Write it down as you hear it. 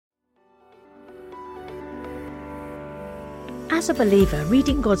As a believer,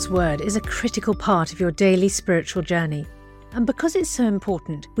 reading God's Word is a critical part of your daily spiritual journey. And because it's so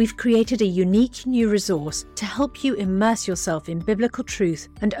important, we've created a unique new resource to help you immerse yourself in biblical truth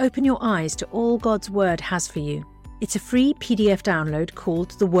and open your eyes to all God's Word has for you. It's a free PDF download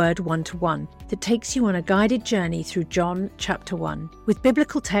called The Word 1-to-1 that takes you on a guided journey through John chapter 1. With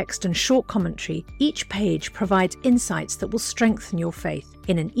biblical text and short commentary, each page provides insights that will strengthen your faith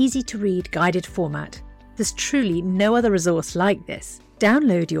in an easy-to-read guided format. There's truly no other resource like this.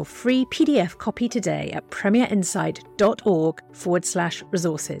 Download your free PDF copy today at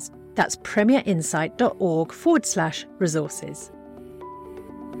premierinsight.org/resources. That's premierinsight.org/resources.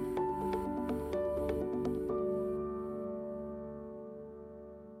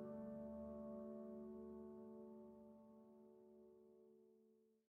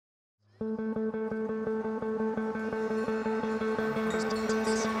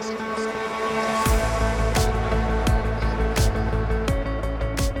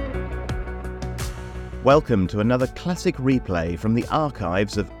 Welcome to another classic replay from the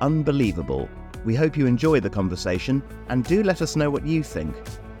archives of Unbelievable. We hope you enjoy the conversation and do let us know what you think.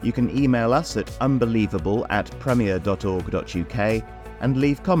 You can email us at unbelievable@premier.org.uk and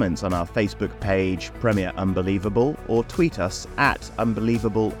leave comments on our Facebook page, Premier Unbelievable, or tweet us at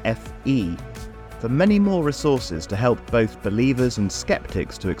UnbelievableFE. For many more resources to help both believers and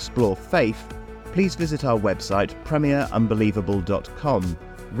skeptics to explore faith, please visit our website premierunbelievable.com.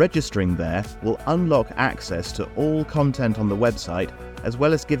 Registering there will unlock access to all content on the website, as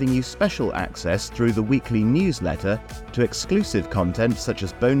well as giving you special access through the weekly newsletter to exclusive content such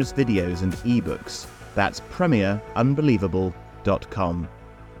as bonus videos and ebooks. That's premierunbelievable.com.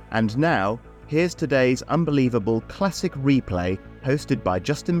 And now, here's today's Unbelievable Classic Replay hosted by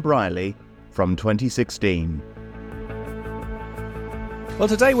Justin Briley from 2016. Well,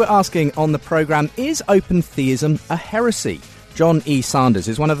 today we're asking on the programme, is open theism a heresy? John E. Sanders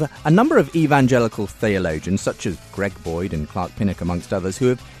is one of a number of evangelical theologians, such as Greg Boyd and Clark Pinnock, amongst others, who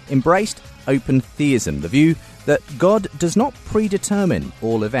have embraced open theism, the view that God does not predetermine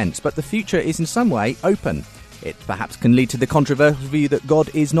all events, but the future is in some way open. It perhaps can lead to the controversial view that God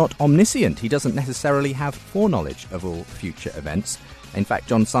is not omniscient. He doesn't necessarily have foreknowledge of all future events. In fact,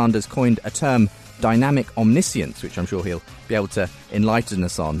 John Sanders coined a term, dynamic omniscience, which I'm sure he'll be able to enlighten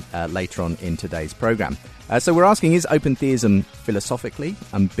us on later on in today's programme. So we're asking, is open theism philosophically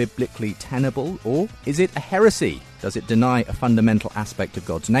and biblically tenable, or is it a heresy? Does it deny a fundamental aspect of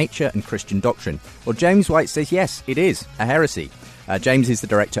God's nature and Christian doctrine? Well, James White says yes, it is a heresy. James is the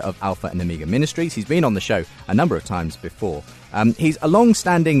director of Alpha and Omega Ministries. He's been on the show a number of times before. He's a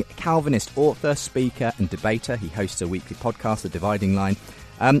long-standing Calvinist author, speaker and debater. He hosts a weekly podcast, The Dividing Line.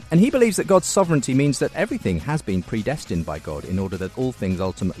 And he believes that God's sovereignty means that everything has been predestined by God in order that all things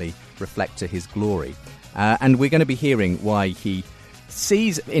ultimately reflect to his glory. And we're going to be hearing why he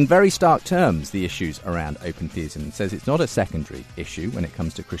sees in very stark terms the issues around open theism and says it's not a secondary issue when it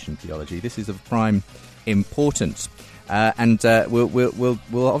comes to Christian theology. This is of prime importance.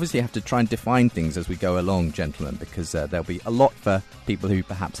 We'll obviously have to try and define things as we go along, gentlemen, because there'll be a lot for people who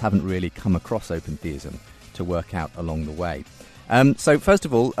perhaps haven't really come across open theism to work out along the way. So first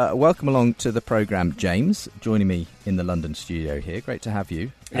of all, welcome along to the programme, James, joining me in the London studio here. Great to have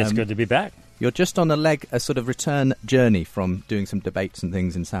you. It's good to be back. You're just on a sort of return journey from doing some debates and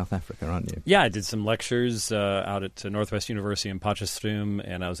things in South Africa, aren't you? Yeah, I did some lectures out at Northwest University in Potchefstroom,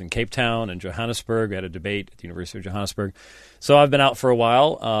 and I was in Cape Town and Johannesburg. We had a debate at the University of Johannesburg. So I've been out for a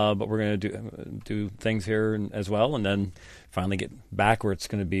while, but we're going to do things here as well, and then finally get back where it's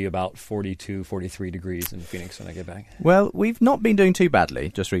going to be about 42, 43 degrees in Phoenix when I get back. Well, we've not been doing too badly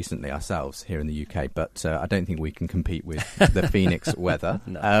just recently ourselves here in the UK, but I don't think we can compete with the Phoenix weather.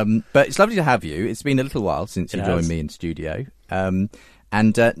 No. But it's lovely to have you. It's been a little while since you joined me in studio. And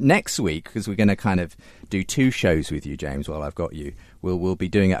next week, because we're going to kind of do two shows with you, James, while I've got you, we'll be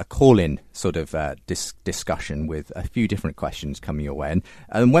doing a call-in sort of discussion with a few different questions coming your way.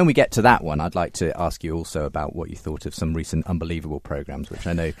 And when we get to that one, I'd like to ask you also about what you thought of some recent Unbelievable programmes, which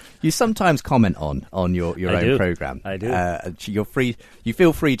I know you sometimes comment on your own programme. I do. You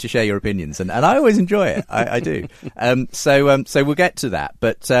feel free to share your opinions, and I always enjoy it. I do. So we'll get to that.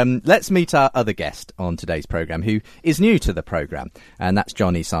 But let's meet our other guest on today's programme, who is new to the programme, and that's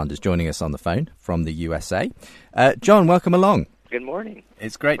John E. Sanders, joining us on the phone from the USA. John, welcome along. Good morning.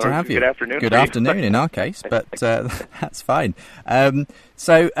 It's great to have you. Good afternoon. Good afternoon in our case, but that's fine.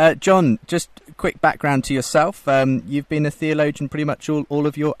 So, John, just quick background to yourself. You've been a theologian pretty much all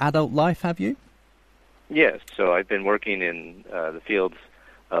of your adult life, have you? Yes. So I've been working in the fields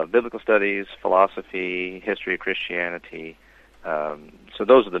of biblical studies, philosophy, history of Christianity, So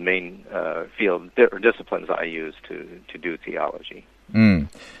those are the main field or disciplines I use to do theology.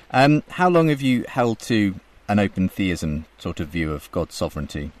 How long have you held to an open theism sort of view of God's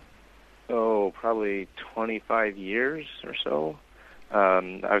sovereignty? Oh, probably 25 years or so.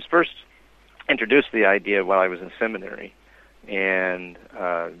 I was first introduced to the idea while I was in seminary, and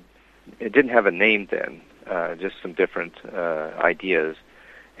it didn't have a name then, just some different ideas,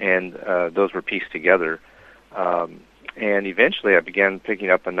 and those were pieced together. And eventually I began picking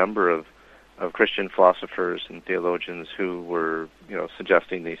up a number of Christian philosophers and theologians who were,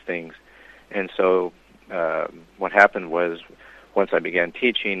 suggesting these things. And so what happened was, once I began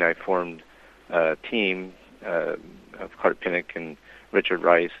teaching, I formed a team of Clark Pinnock and Richard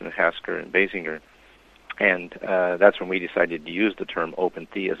Rice and Hasker and Basinger. And that's when we decided to use the term open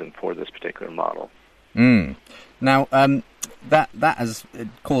theism for this particular model. Now, that has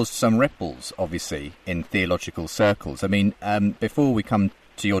caused some ripples, obviously, in theological circles. I mean, before we come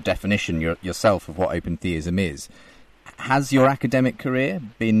to your definition yourself of what open theism is, has your academic career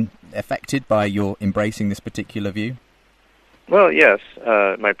been affected by your embracing this particular view? Well, yes.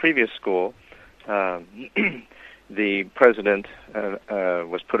 My previous school, the president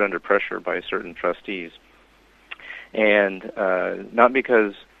was put under pressure by certain trustees, and not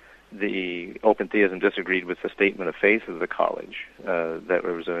because the open theism disagreed with the statement of faith of the college. That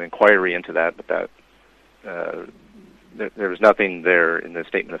there was an inquiry into that, but there was nothing there in the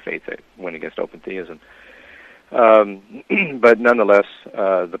statement of faith that went against open theism. But nonetheless,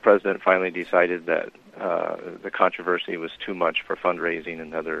 the president finally decided that the controversy was too much for fundraising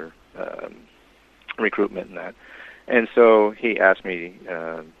and other recruitment and that. And so he asked me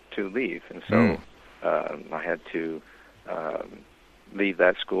to leave, and so I had to leave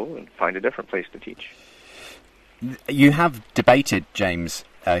that school and find a different place to teach. You have debated James,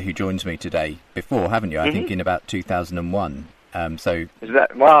 who joins me today, before, haven't you? I think in about 2001. So is that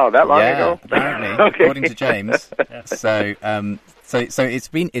that long ago? Apparently, Okay. according to James. So it's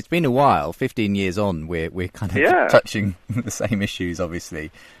been a while. 15 years on, we're kind of touching the same issues,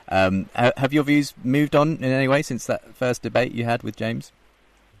 obviously. Have your views moved on in any way since that first debate you had with James?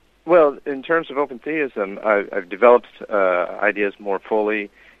 Well, in terms of open theism, I've developed ideas more fully,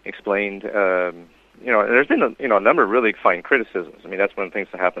 explained. There's been a number of really fine criticisms. I mean, that's one of the things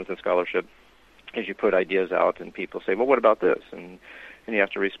that happens in scholarship, is you put ideas out and people say, well, what about this? And you have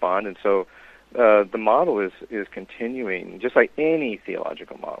to respond. And so the model is continuing, just like any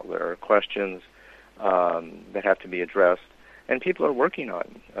theological model. There are questions that have to be addressed, and people are working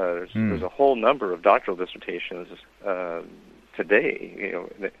on. There's a whole number of doctoral dissertations today,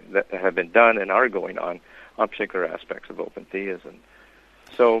 that have been done and are going on particular aspects of open theism.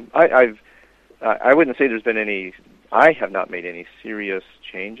 So I wouldn't say there's been any. I have not made any serious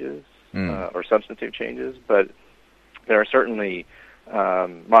changes or substantive changes, but there are certainly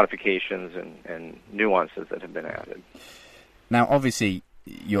modifications and nuances that have been added. Now, obviously,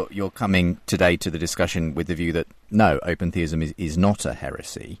 you're coming today to the discussion with the view that no, open theism is not a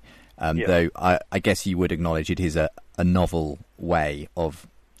heresy. Though I guess you would acknowledge it is a novel way of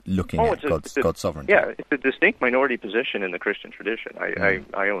looking at God's sovereignty. Yeah, it's a distinct minority position in the Christian tradition.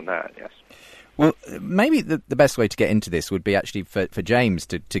 I own that, yes. Well, maybe the best way to get into this would be actually for James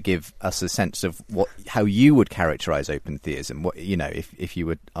to give us a sense of how you would characterize open theism. If you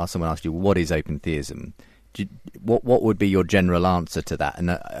would someone asked you, what is open theism? What would be your general answer to that? And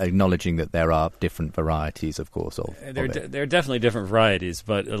acknowledging that there are different varieties, of course. There are definitely different varieties,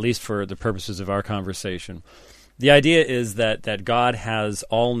 but at least for the purposes of our conversation, the idea is that God has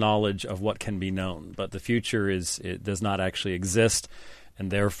all knowledge of what can be known, but the future it does not actually exist,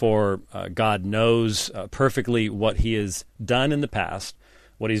 and therefore God knows perfectly what He has done in the past,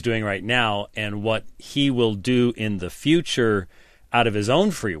 what He's doing right now, and what He will do in the future out of His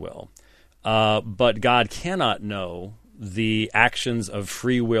own free will. But God cannot know the actions of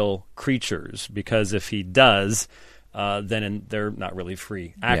free will creatures, because if He does, then they're not really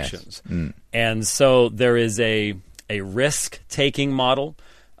free actions. Yes. And so there is a risk-taking model.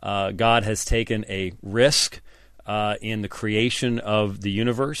 God has taken a risk in the creation of the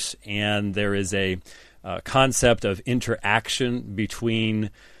universe, and there is a concept of interaction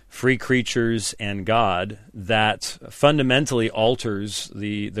between free creatures and God that fundamentally alters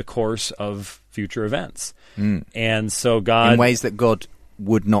the course of future events. And so God, in ways that God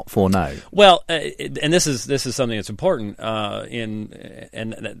would not foreknow. Well, and this is something that's important.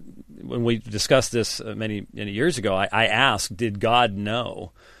 When we discussed this many years ago, I asked, did God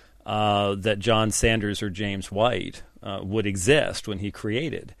know that John Sanders or James White would exist when He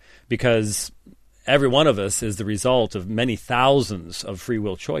created? Because every one of us is the result of many thousands of free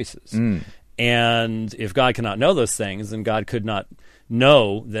will choices. And if God cannot know those things, then God could not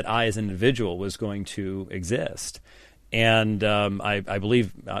know that I as an individual was going to exist. And I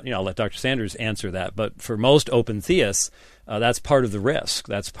believe, I'll let Dr. Sanders answer that. But for most open theists, that's part of the risk.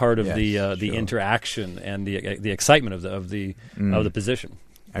 That's part of the interaction and the excitement of the position.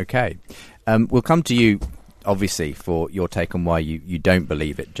 Okay, we'll come to you, obviously, for your take on why you don't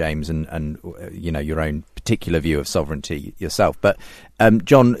believe it, James, and your own particular view of sovereignty yourself. But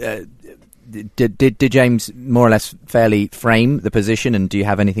John, did James more or less fairly frame the position, and do you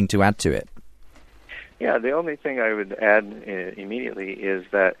have anything to add to it? Yeah, the only thing I would add immediately is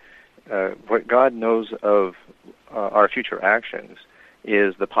that what God knows of our future actions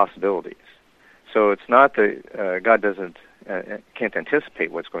is the possibilities. So it's not that God can't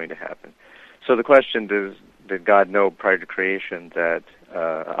anticipate what's going to happen. So the question is, did God know prior to creation that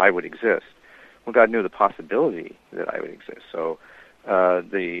I would exist? Well, God knew the possibility that I would exist. So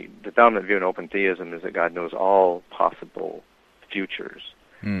the dominant view in open theism is that God knows all possible futures,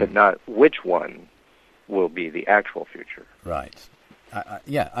 but not which one will be the actual future. Right.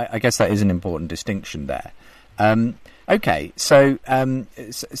 I guess that is an important distinction there. Okay, so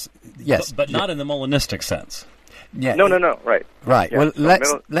yes, but not in the Molinistic sense. Yeah. No. Right. Yeah. Well,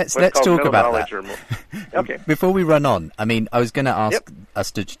 so let's talk about that. Okay. Before we run on, I was going to ask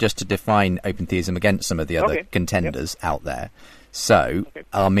us to define open theism against some of the other contenders out there. So,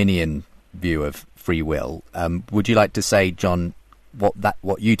 Arminian view of free will. Would you like to say, John,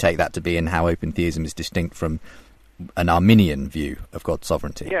 what you take that to be, and how open theism is distinct from an Arminian view of God's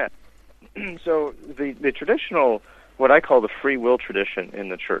sovereignty? Yeah. So the traditional, what I call the free will tradition in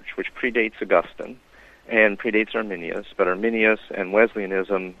the church, which predates Augustine and predates Arminius, but Arminius and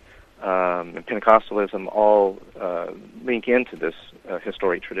Wesleyanism and Pentecostalism all link into this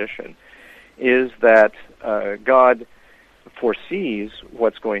historic tradition, is that God foresees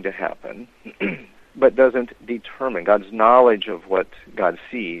what's going to happen, but doesn't determine. God's knowledge of what God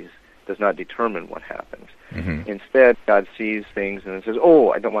sees does not determine what happens. Mm-hmm. Instead, God sees things and says,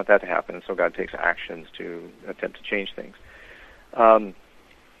 I don't want that to happen, and so God takes actions to attempt to change things.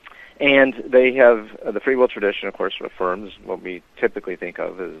 And they have, the free will tradition, of course, affirms what we typically think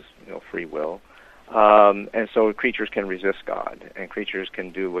of as free will. And so creatures can resist God, and creatures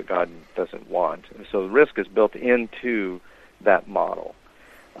can do what God doesn't want. And so the risk is built into that model.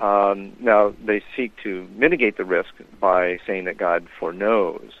 Now, they seek to mitigate the risk by saying that God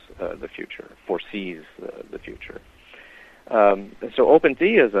foreknows the future, foresees the future. So open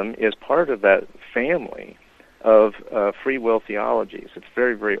theism is part of that family of free will theologies. It's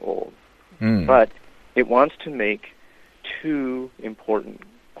very, very old. But it wants to make two important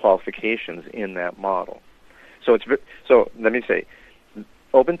qualifications in that model. So let me say,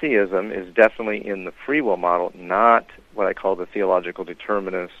 open theism is definitely in the free will model, not what I call the theological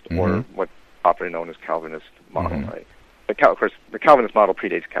determinist or what's often known as Calvinist model, right? Of course, the Calvinist model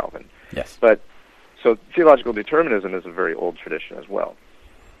predates Calvin. Yes. But so theological determinism is a very old tradition as well.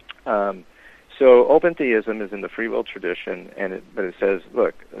 So open theism is in the free will tradition, but it says,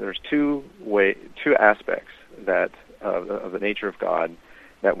 look, there's two aspects that of the nature of God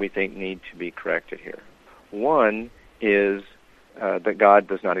that we think need to be corrected here. One is that God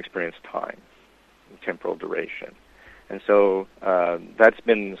does not experience time, temporal duration. And so that's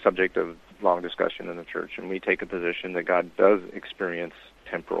been the subject of long discussion in the church, and we take a position that God does experience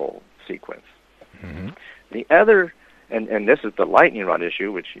temporal sequence. Mm-hmm. The other, and this is the lightning rod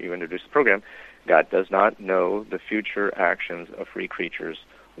issue, which you introduced the program, God does not know the future actions of free creatures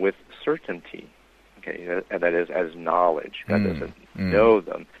with certainty. Okay, and that is as knowledge. God doesn't know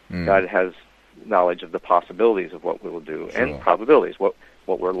them. God has knowledge of the possibilities of what we will do and probabilities, what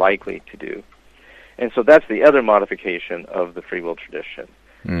we're likely to do. And so that's the other modification of the free will tradition.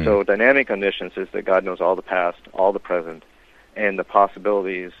 So dynamic omniscience is that God knows all the past, all the present, and the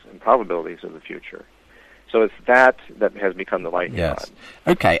possibilities and probabilities of the future. So it's that has become the lightning rod.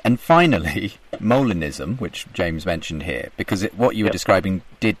 Okay, and finally, Molinism, which James mentioned here, because what you were describing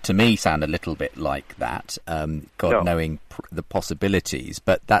did to me sound a little bit like that, God knowing the possibilities,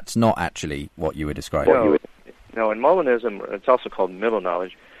 but that's not actually what you were describing. No, in Molinism, it's also called middle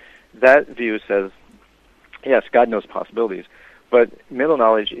knowledge. That view says, yes, God knows possibilities, but middle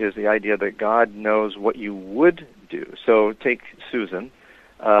knowledge is the idea that God knows what you would do. So take Susan,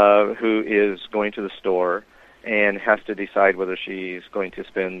 who is going to the store and has to decide whether she's going to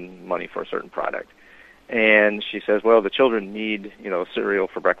spend money for a certain product. And she says, well, the children need, cereal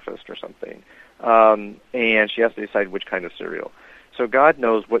for breakfast or something. And she has to decide which kind of cereal. So God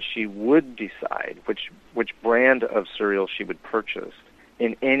knows what she would decide, which brand of cereal she would purchase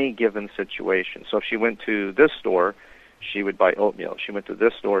in any given situation. So if she went to this store, she would buy oatmeal. She went to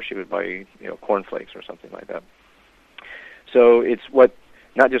this store, she would buy cornflakes or something like that. So it's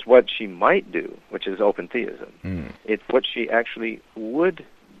not just what she might do, which is open theism. It's what she actually would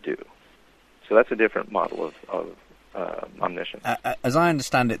do. So that's a different model of omniscience. As I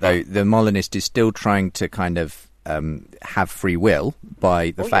understand it, though, the Molinist is still trying to kind of have free will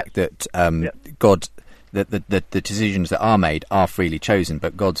by the fact that God, the decisions that are made are freely chosen,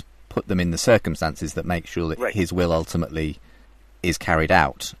 but God's put them in the circumstances that make sure that His will ultimately is carried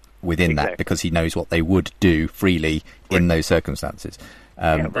out within that, because He knows what they would do freely in those circumstances.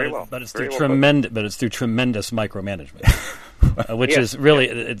 Very well. But it's through tremendous micromanagement, which is really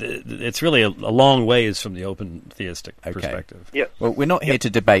it's really a long ways from the open theistic perspective. Yes. Well, we're not here to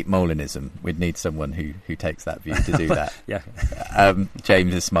debate Molinism. We'd need someone who takes that view to do that.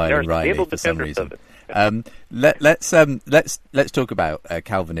 James is smiling wryly for some reason. Let's talk about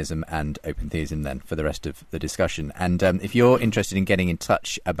Calvinism and open theism then for the rest of the discussion. And if you're interested in getting in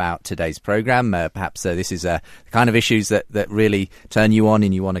touch about today's program, perhaps this is the kind of issues that really turn you on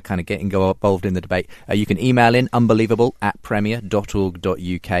and you want to kind of get involved in the debate, you can email in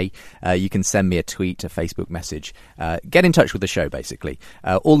unbelievable@premier.org.uk. You can send me a tweet, a Facebook message. Get in touch with the show, basically.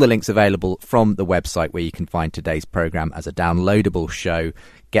 All the links available from the website where you can find today's program as a downloadable show.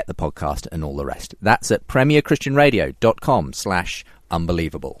 Get the podcast and all the rest. That's at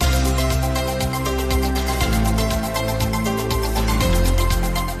premierchristianradio.com/unbelievable.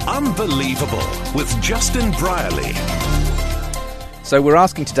 Unbelievable with Justin Brierley. So we're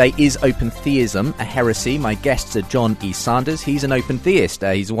asking today, is open theism a heresy? My guests are John E. Sanders. He's an open theist.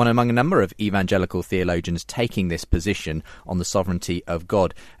 He's one among a number of evangelical theologians taking this position on the sovereignty of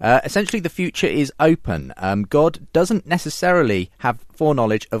God. Essentially, the future is open. God doesn't necessarily have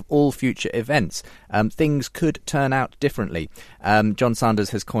foreknowledge of all future events. Things could turn out differently. John Sanders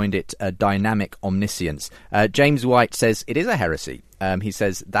has coined it dynamic omniscience. James White says it is a heresy. He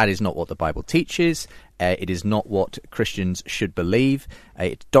says that is not what the Bible teaches. It is not what Christians should believe.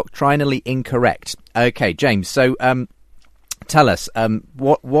 It's doctrinally incorrect. Okay, James, so tell us,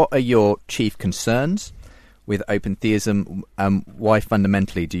 what are your chief concerns with open theism? Why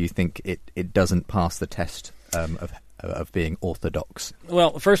fundamentally do you think it doesn't pass the test of being orthodox?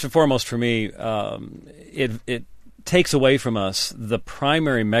 Well, first and foremost for me, it takes away from us the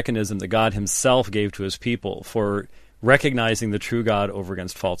primary mechanism that God himself gave to his people for recognizing the true God over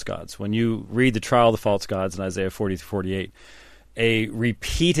against false gods. When you read the trial of the false gods in Isaiah 40-48, a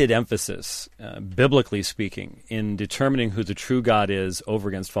repeated emphasis, biblically speaking, in determining who the true God is over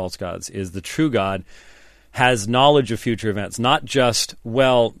against false gods is the true God has knowledge of future events, not just,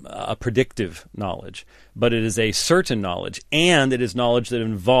 a predictive knowledge, but it is a certain knowledge, and it is knowledge that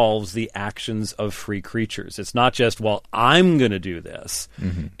involves the actions of free creatures. It's not just, I'm going to do this.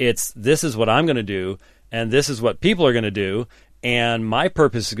 Mm-hmm. It's, this is what I'm going to do, and this is what people are going to do, and my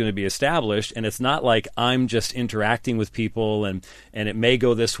purpose is going to be established, and it's not like I'm just interacting with people, and it may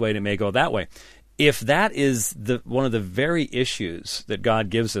go this way and it may go that way. If that is one of the very issues that God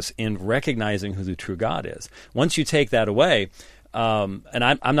gives us in recognizing who the true God is, once you take that away, and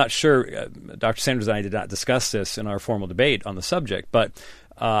I'm not sure, Dr. Sanders and I did not discuss this in our formal debate on the subject, but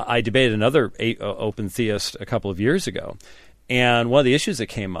I debated another open theist a couple of years ago, and one of the issues that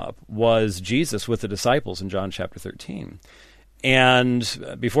came up was Jesus with the disciples in John chapter 13.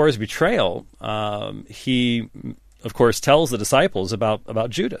 And before his betrayal, he, of course, tells the disciples about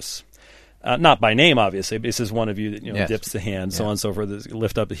Judas. Not by name, obviously. But this is one of you that yes. dips the hand, so on and so forth,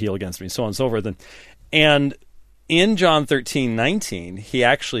 lift up the heel against me, so on and so forth. And in John 13:19, he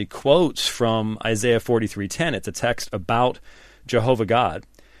actually quotes from Isaiah 43:10. It's a text about Jehovah God,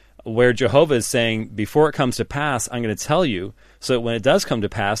 where Jehovah is saying, before it comes to pass, I'm going to tell you, so that when it does come to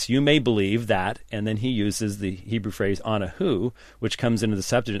pass, you may believe that, and then he uses the Hebrew phrase anahu, which comes into the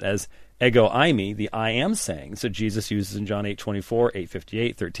Septuagint as ego eimi, the I am saying. So Jesus uses in John 8:24,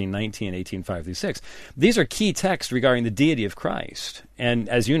 8:58, 13:19, 18:5-6. These are key texts regarding the deity of Christ. And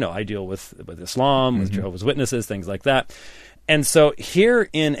as you know, I deal with Islam, with Jehovah's Witnesses, things like that. And so here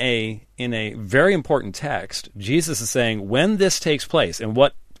in a very important text, Jesus is saying when this takes place, and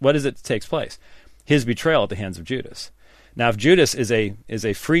what is it that takes place? His betrayal at the hands of Judas. Now, if Judas is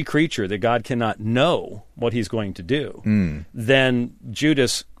a free creature that God cannot know what he's going to do, then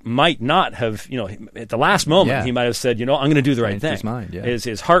Judas might not have, at the last moment, he might have said, I'm going to do the right thing. His mind,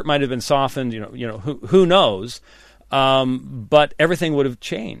 his heart might have been softened, who knows? But everything would have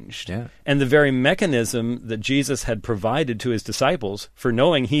changed. Yeah. And the very mechanism that Jesus had provided to his disciples for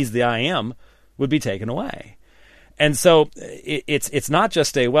knowing he's the I am would be taken away. And so it's not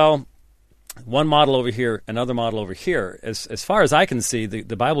just one model over here, another model over here. As far as I can see,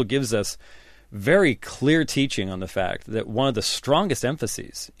 the Bible gives us very clear teaching on the fact that one of the strongest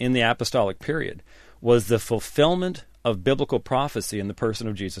emphases in the apostolic period was the fulfillment of biblical prophecy in the person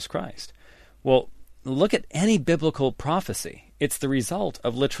of Jesus Christ. Well, look at any biblical prophecy. It's the result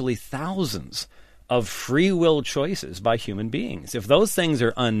of literally thousands of free will choices by human beings. If those things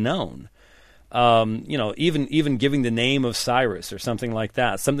are unknown, even giving the name of Cyrus or something like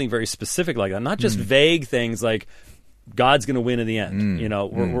that, something very specific like that, not just vague things like God's going to win in the end.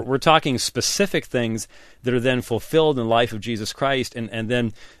 We're talking specific things that are then fulfilled in the life of Jesus Christ. And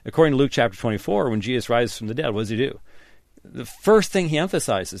then, according to Luke chapter 24, when Jesus rises from the dead, what does he do? The first thing he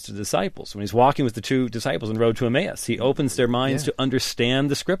emphasizes to the disciples when he's walking with the two disciples on the road to Emmaus, he opens their minds to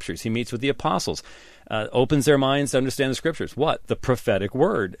understand the Scriptures. He meets with the apostles, opens their minds to understand the Scriptures. What? The prophetic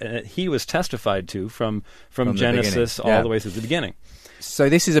word. He was testified to from Genesis all the way through the beginning. So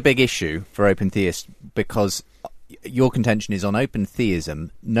this is a big issue for open theists because your contention is on open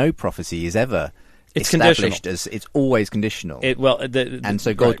theism, no prophecy is ever established as it's always conditional. And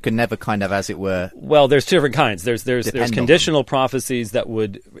so God can never kind of, as it were. Well, there's two different kinds. There's conditional prophecies that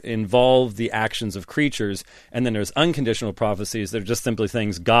would involve the actions of creatures, and then there's unconditional prophecies that are just simply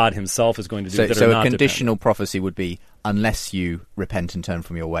things God Himself is going to do. So a conditional prophecy would be, unless you repent and turn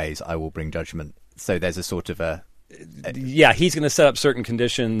from your ways, I will bring judgment. So there's a sort of He's going to set up certain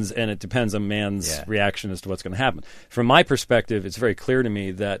conditions, and it depends on man's reaction as to what's going to happen. From my perspective, it's very clear to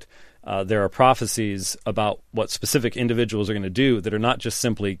me that there are prophecies about what specific individuals are going to do that are not just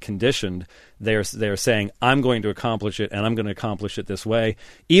simply conditioned. They are saying, I'm going to accomplish it, and I'm going to accomplish it this way,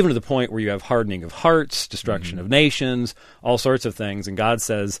 even to the point where you have hardening of hearts, destruction of nations, all sorts of things. And God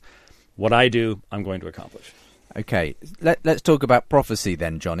says, what I do, I'm going to accomplish. Okay, let's talk about prophecy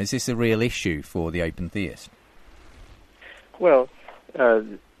then, John. Is this a real issue for the open theist? Well,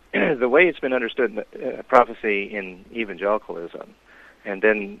 the way it's been understood, prophecy in evangelicalism, and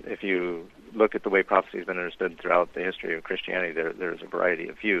then if you look at the way prophecy has been understood throughout the history of Christianity, there's a variety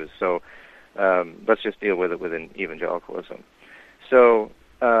of views. So let's just deal with it within evangelicalism. So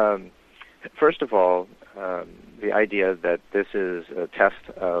first of all, the idea that this is a test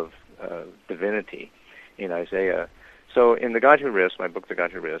of divinity in Isaiah. So in The God Who Risks, my book, The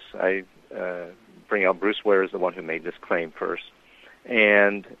God Who Risks, I bring out Bruce Ware is the one who made this claim first,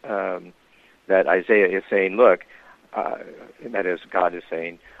 and that Isaiah is saying, look, that is, God is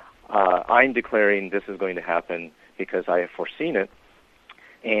saying, I'm declaring this is going to happen because I have foreseen it,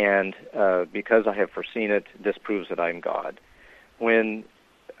 and because I have foreseen it, this proves that I'm God. When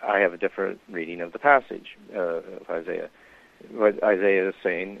I have a different reading of the passage of Isaiah. What Isaiah is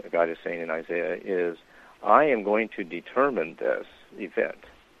saying, God is saying in Isaiah, is, I am going to determine this event,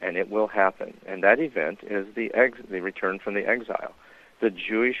 and it will happen. And that event is the return from the exile. The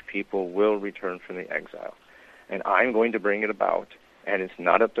Jewish people will return from the exile. And I'm going to bring it about, and it's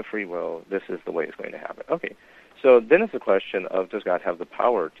not up to free will. This is the way it's going to happen. Okay, so then it's a question of, does God have the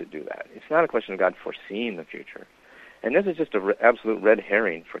power to do that? It's not a question of God foreseeing the future. And this is just an absolute red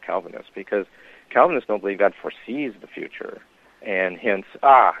herring for Calvinists, because Calvinists don't believe God foresees the future, and hence,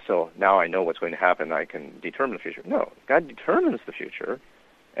 so now I know what's going to happen, I can determine the future. No, God determines the future,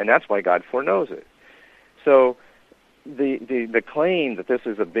 and that's why God foreknows it. So the claim that this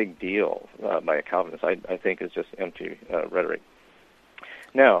is a big deal by a Calvinist, I think, is just empty rhetoric.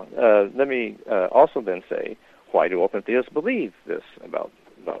 Now, let me also then say, why do open theists believe this about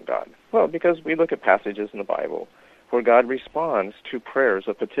God? Well, because we look at passages in the Bible where God responds to prayers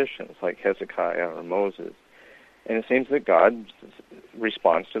of petitions, like Hezekiah or Moses. And it seems that God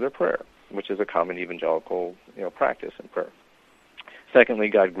responds to their prayer, which is a common evangelical practice in prayer. Secondly,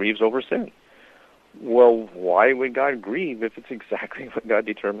 God grieves over sin. Well, why would God grieve if it's exactly what God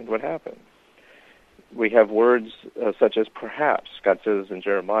determined would happen? We have words such as perhaps. God says in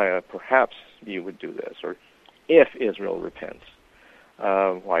Jeremiah, perhaps you would do this, or if Israel repents.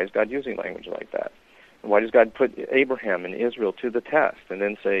 Why is God using language like that? Why does God put Abraham and Israel to the test and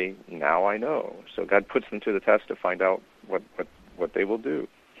then say, now I know? So God puts them to the test to find out what they will do.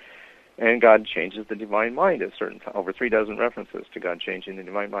 And God changes the divine mind at certain times, over 36 references to God changing the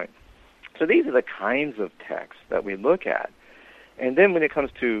divine mind. So these are the kinds of texts that we look at. And then when it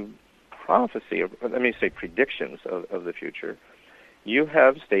comes to prophecy, or let me say predictions of the future, you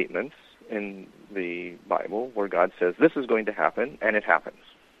have statements in the Bible where God says, this is going to happen, and it happens.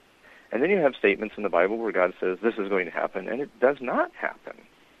 And then you have statements in the Bible where God says, this is going to happen, and it does not happen.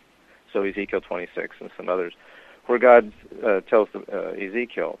 So Ezekiel 26 and some others, where God tells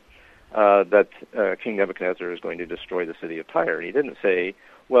Ezekiel that King Nebuchadnezzar is going to destroy the city of Tyre. He didn't say,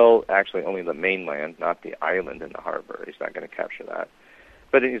 well, actually only the mainland, not the island in the harbor. He's not going to capture that.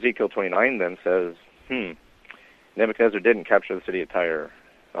 But in Ezekiel 29 then says, Nebuchadnezzar didn't capture the city of Tyre.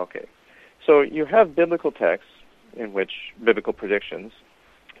 Okay. So you have biblical texts in which biblical predictions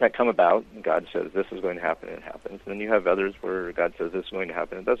that come about, and God says this is going to happen, and it happens. And then you have others where God says this is going to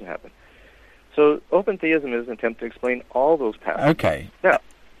happen, and it doesn't happen. So open theism is an attempt to explain all those passages. Okay. Now,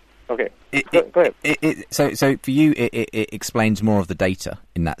 okay, go ahead. So for you, it explains more of the data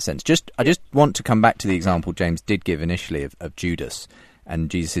in that sense. I just want to come back to the example James did give initially of Judas and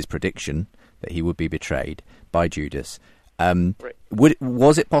Jesus' prediction that he would be betrayed by Judas. Right.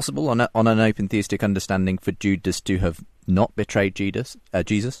 Was it possible on an open theistic understanding for Judas to have not betrayed Jesus?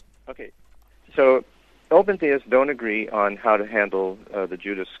 Okay, so open theists don't agree on how to handle the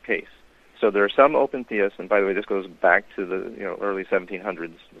Judas case. So there are some open theists, and by the way, this goes back to the early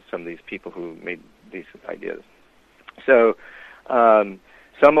 1700s. Some of these people who made these ideas. So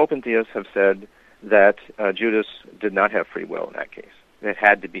some open theists have said that Judas did not have free will in that case. It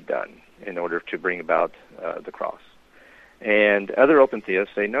had to be done in order to bring about the cross. And other open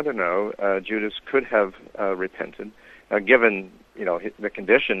theists say, no, Judas could have repented. Given the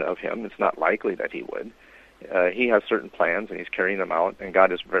condition of him, it's not likely that he would. He has certain plans, and he's carrying them out, and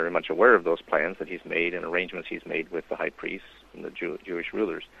God is very much aware of those plans that he's made and arrangements he's made with the high priests and the Jewish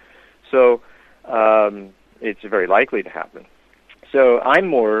rulers. So it's very likely to happen. So I'm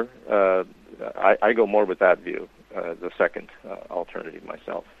more, I go more with that view, the second alternative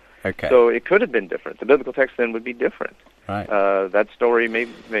myself. Okay. So it could have been different. The biblical text then would be different. Right. That story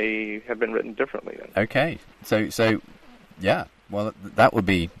may have been written differently then. Okay. So yeah. Well, that would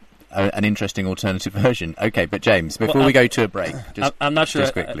be an interesting alternative version. Okay, but James, before we go to a break, I'm not sure.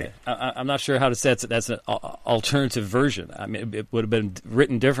 Just quickly, I'm not sure how to say that's an alternative version. I mean, it would have been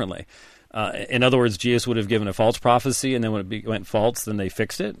written differently. In other words, Jesus would have given a false prophecy, and then when it went false, then they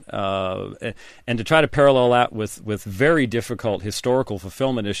fixed it. And to try to parallel that with very difficult historical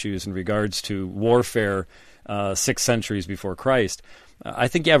fulfillment issues in regards to warfare 6 centuries before Christ, I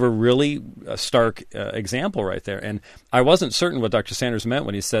think you have a really stark example right there. And I wasn't certain what Dr. Sanders meant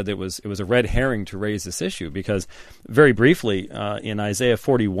when he said it was a red herring to raise this issue, because very briefly in Isaiah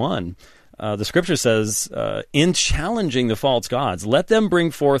 41, the scripture says, in challenging the false gods, let them bring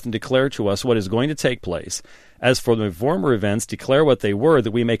forth and declare to us what is going to take place. As for the former events, declare what they were,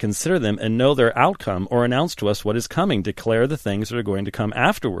 that we may consider them and know their outcome, or announce to us what is coming. Declare the things that are going to come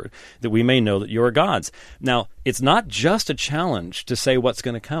afterward, that we may know that you are gods. Now, it's not just a challenge to say what's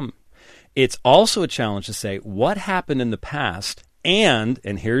going to come. It's also a challenge to say what happened in the past, and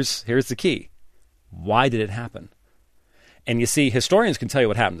here's the key, why did it happen? And you see, historians can tell you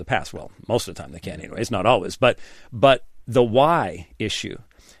what happened in the past. Well, most of the time they can anyway. It's not always. But the why issue.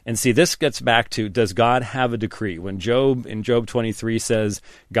 And see, this gets back to, does God have a decree? When Job, in Job 23, says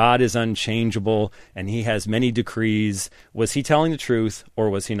God is unchangeable and he has many decrees, was he telling the truth or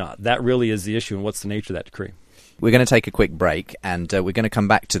was he not? That really is the issue, and what's the nature of that decree? We're going to take a quick break, and we're going to come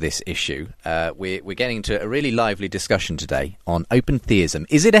back to this issue. We're getting into a really lively discussion today on open theism.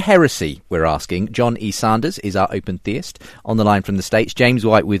 Is it a heresy, we're asking? John E. Sanders is our open theist on the line from the States. James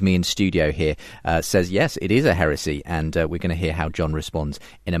White, with me in studio here, says yes, it is a heresy, and we're going to hear how John responds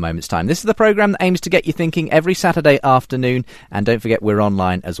in a moment's time. This is the programme that aims to get you thinking every Saturday afternoon, and don't forget we're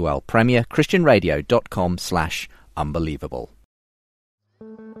online as well, premierchristianradio.com/unbelievable.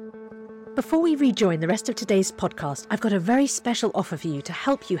 Before we rejoin the rest of today's podcast, I've got a very special offer for you to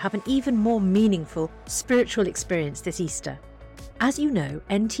help you have an even more meaningful spiritual experience this Easter. As you know,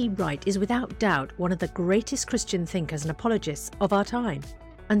 N.T. Wright is without doubt one of the greatest Christian thinkers and apologists of our time.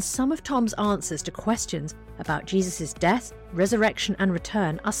 And some of Tom's answers to questions about Jesus' death, resurrection and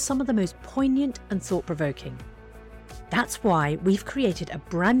return are some of the most poignant and thought-provoking. That's why we've created a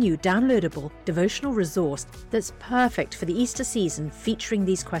brand new downloadable devotional resource that's perfect for the Easter season, featuring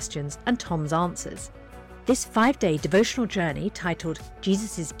these questions and Tom's answers. This 5-day devotional journey, titled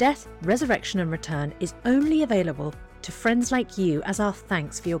Jesus' Death, Resurrection and Return, is only available to friends like you as our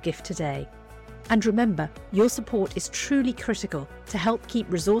thanks for your gift today. And remember, your support is truly critical to help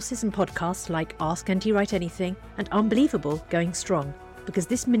keep resources and podcasts like Ask N.T. Wright Anything and Unbelievable going strong, because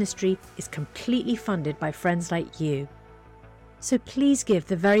this ministry is completely funded by friends like you. So please give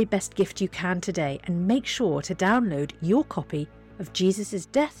the very best gift you can today, and make sure to download your copy of Jesus'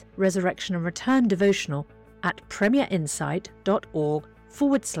 Death, Resurrection and Return devotional at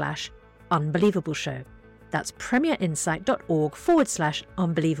premierinsight.org/unbelievable show. That's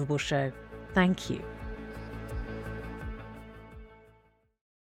premierinsight.org/unbelievable show. Thank you.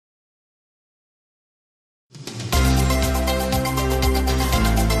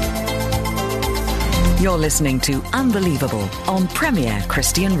 You're listening to Unbelievable on Premier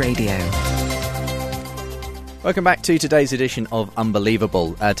Christian Radio. Welcome back to today's edition of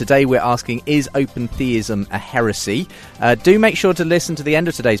Unbelievable. Today we're asking, is open theism a heresy? Do make sure to listen to the end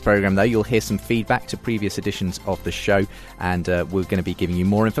of today's programme, though. You'll hear some feedback to previous editions of the show, and we're going to be giving you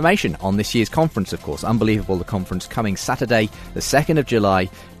more information on this year's conference, of course. Unbelievable, the conference coming Saturday, the 2nd of July,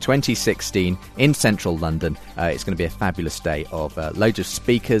 2016, in central London. It's going to be a fabulous day of loads of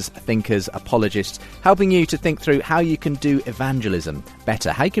speakers, thinkers, apologists, helping you to think through how you can do evangelism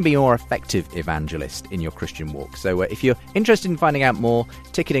better, how you can be a more effective evangelist in your Christian walk. So if you're interested in finding out more,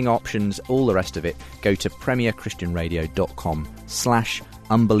 ticketing options, all the rest of it, go to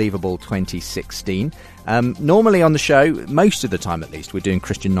premierchristianradio.com/Unbelievable 2016. Normally on the show, most of the time at least, we're doing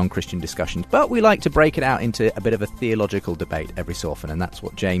Christian, non-Christian discussions, but we like to break it out into a bit of a theological debate every so often, and that's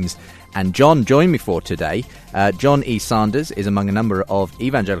what James and John join me for today. John E. Sanders is among a number of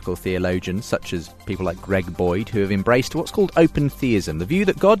evangelical theologians, such as people like Greg Boyd, who have embraced what's called open theism, the view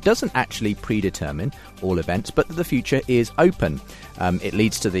that God doesn't actually predetermine all events, but that the future is open. It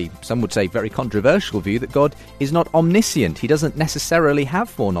leads to the, some would say, very controversial view that God is not omniscient. He doesn't necessarily have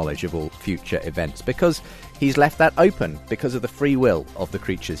foreknowledge of all future events because he's left that open because of the free will of the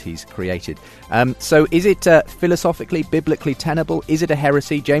creatures he's created. So is it philosophically, biblically tenable? Is it a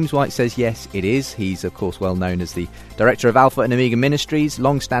heresy? James White says yes, it is. He's, of course, well known as the director of Alpha and Omega Ministries,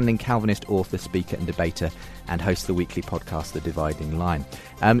 long-standing Calvinist author, speaker and debater, and hosts the weekly podcast, The Dividing Line.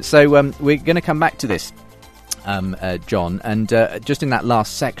 So we're going to come back to this, John, and just in that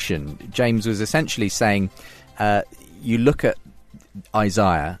last section, James was essentially saying you look at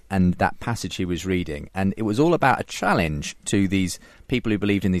Isaiah and that passage he was reading, and it was all about a challenge to these people who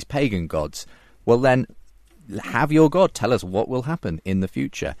believed in these pagan gods. Well, then, have your God tell us what will happen in the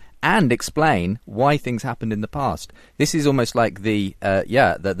future and explain why things happened in the past. This is almost like the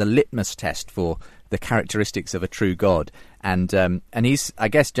litmus test for the characteristics of a true God. And he's, I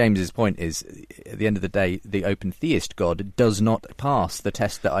guess James's point is, at the end of the day, the open theist God does not pass the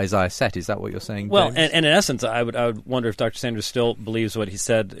test that Isaiah set. Is that what you're saying, James? Well, and in essence, I would wonder if Dr. Sanders still believes what he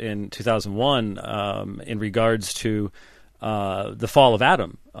said in 2001 in regards to the fall of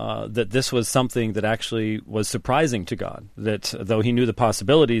Adam, that this was something that actually was surprising to God, that though he knew the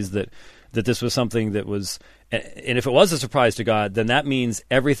possibilities, that this was something that was, and if it was a surprise to God, then that means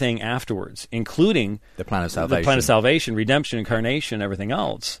everything afterwards, including the plan of salvation, redemption, incarnation, everything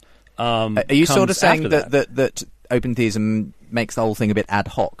else. Are you sort of saying that open theism makes the whole thing a bit ad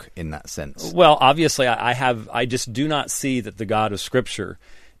hoc in that sense? Well, obviously, I just do not see that the God of Scripture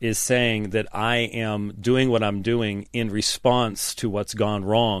is saying that I am doing what I'm doing in response to what's gone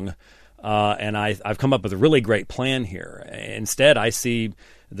wrong, and I've come up with a really great plan here. Instead, I see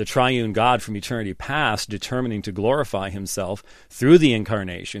the triune God from eternity past determining to glorify himself through the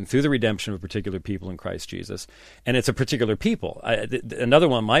incarnation, through the redemption of a particular people in Christ Jesus. And it's a particular people. Another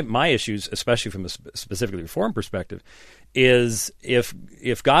one, my issues, especially from a specifically Reformed perspective, is if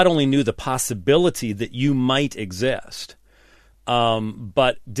God only knew the possibility that you might exist,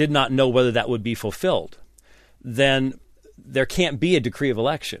 but did not know whether that would be fulfilled, then there can't be a decree of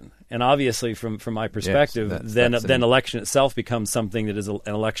election. And obviously, from my perspective, yes, then election itself becomes something that is an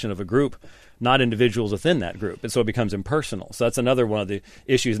election of a group, not individuals within that group. And so it becomes impersonal. So that's another one of the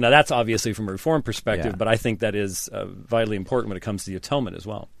issues. Now, that's obviously from a Reformed perspective, but I think that is vitally important when it comes to the atonement as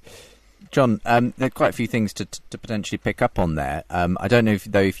well. John, there are quite a few things to potentially pick up on there. I don't know,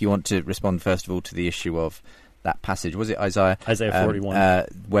 if you want to respond, first of all, to the issue of that passage. Was it Isaiah 41,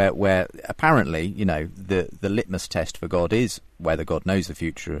 where apparently, the litmus test for God is whether God knows the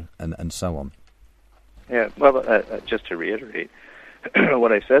future and so on. Yeah, well, just to reiterate,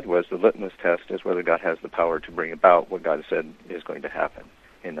 what I said was the litmus test is whether God has the power to bring about what God said is going to happen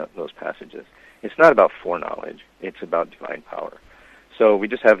in those passages. It's not about foreknowledge. It's about divine power. So we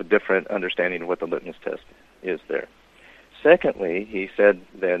just have a different understanding of what the litmus test is there. Secondly, he said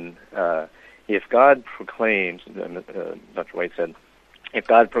then, if God proclaims, Dr. White said, if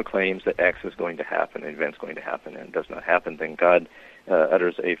God proclaims that X is going to happen, an event's going to happen, and it does not happen, then God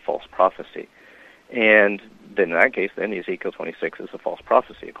utters a false prophecy. And then in that case, then Ezekiel 26 is a false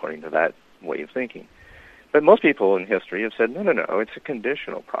prophecy, according to that way of thinking. But most people in history have said, no, it's a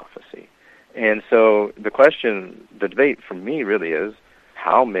conditional prophecy. And so the debate for me really is,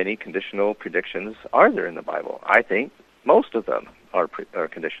 how many conditional predictions are there in the Bible? I think most of them are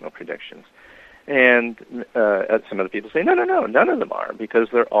conditional predictions. And some other people say, no, none of them are, because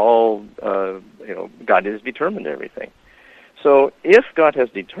they're all, God has determined everything. So if God has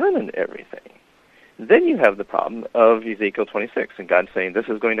determined everything, then you have the problem of Ezekiel 26, and God saying this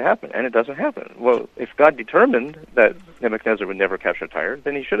is going to happen, and it doesn't happen. Well, if God determined that Nebuchadnezzar would never capture Tyre,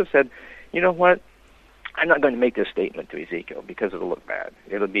 then he should have said, you know what, I'm not going to make this statement to Ezekiel because it'll look bad.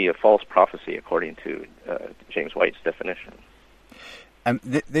 It'll be a false prophecy according to James White's definition.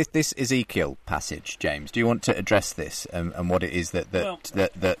 This Ezekiel passage, James, do you want to address this and what it is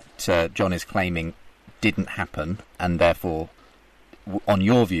that John is claiming didn't happen and therefore, on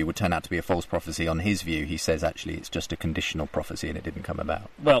your view, would turn out to be a false prophecy? On his view, he says actually it's just a conditional prophecy and it didn't come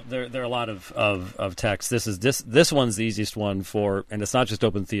about. Well, there are a lot of texts. This one's the easiest one and it's not just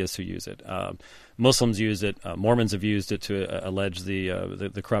open theists who use it. Muslims use it. Mormons have used it to allege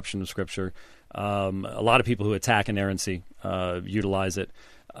the corruption of Scripture. A lot of people who attack inerrancy utilize it.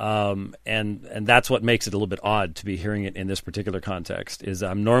 And that's what makes it a little bit odd to be hearing it in this particular context. Is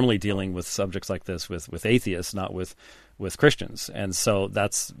I'm normally dealing with subjects like this with atheists, not with Christians, and so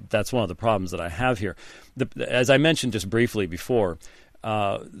that's one of the problems that I have here. As I mentioned just briefly before,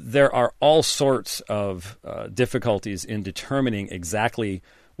 there are all sorts of difficulties in determining exactly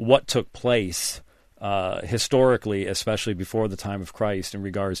what took place historically, especially before the time of Christ, in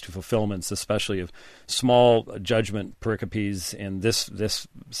regards to fulfillments, especially of small judgment pericopes in this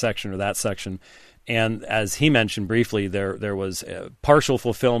section or that section. And as he mentioned briefly, there was partial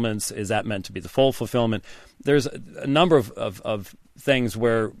fulfillments. Is that meant to be the full fulfillment? There's a number of things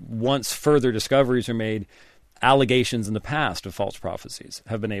where once further discoveries are made, allegations in the past of false prophecies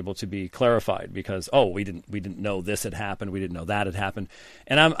have been able to be clarified because, we didn't know this had happened, we didn't know that had happened.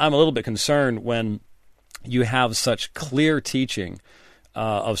 And I'm a little bit concerned when you have such clear teaching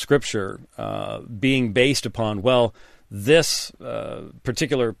of Scripture being based upon, this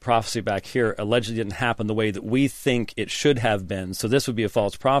particular prophecy back here allegedly didn't happen the way that we think it should have been, so this would be a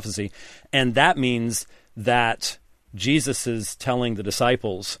false prophecy. And that means that Jesus is telling the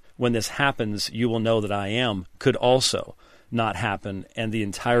disciples, when this happens, you will know that I am, could also not happen, and the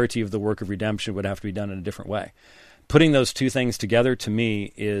entirety of the work of redemption would have to be done in a different way. Putting those two things together, to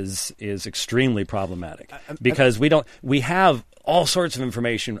me, is extremely problematic because we have all sorts of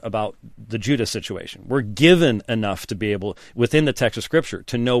information about the Judas situation. We're given enough to be able, within the text of Scripture,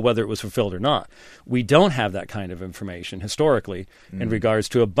 to know whether it was fulfilled or not. We don't have that kind of information historically in regards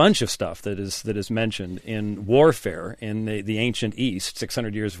to a bunch of stuff that is mentioned in warfare in the ancient East,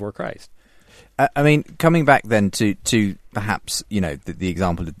 600 years before Christ. I mean, coming back then to perhaps, the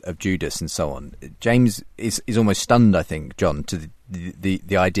example of Judas and so on, James is almost stunned, I think, John, to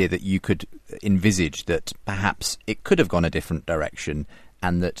the idea that you could envisage that perhaps it could have gone a different direction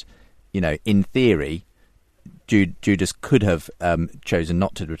and that, in theory, Judas could have chosen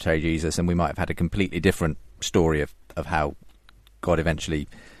not to betray Jesus and we might have had a completely different story of how God eventually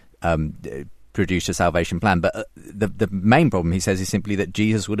produced a salvation plan. But the main problem, he says, is simply that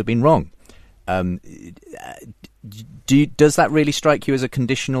Jesus would have been wrong. Does that really strike you as a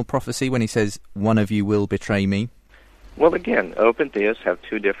conditional prophecy when he says, one of you will betray me? Well, again, open theists have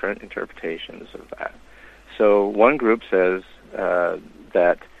two different interpretations of that. So one group says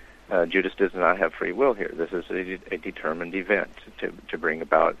that Judas does not have free will here. This is a determined event to bring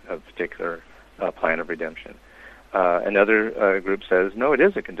about a particular plan of redemption. Another group says, no, it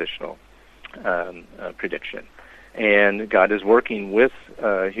is a conditional prediction. And God is working with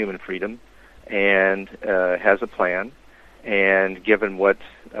human freedom and has a plan, and given what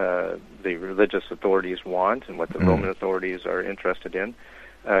the religious authorities want and what the Roman authorities are interested in,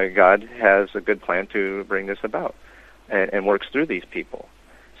 God has a good plan to bring this about and works through these people.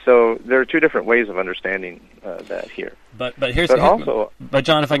 So there are two different ways of understanding that here. But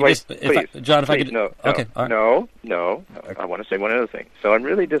John, if I could No. I want to say one other thing. So I'm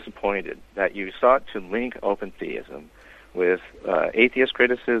really disappointed that you sought to link open theism with atheist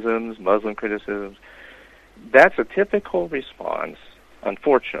criticisms, Muslim criticisms. That's a typical response,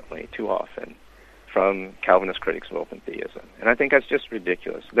 unfortunately, too often, from Calvinist critics of open theism. And I think that's just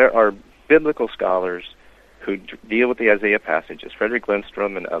ridiculous. There are biblical scholars who deal with the Isaiah passages, Frederick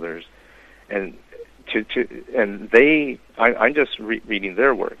Lindstrom and others, and I'm just reading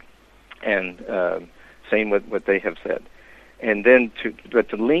their work and saying what they have said. And then to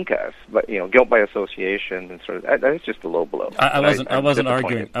link us, but guilt by association and sort of that's just a low blow. I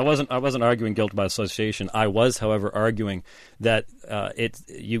wasn't arguing guilt by association. I was, however, arguing that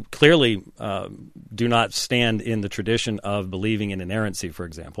you clearly do not stand in the tradition of believing in inerrancy, for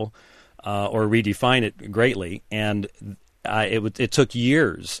example, or redefine it greatly. And it took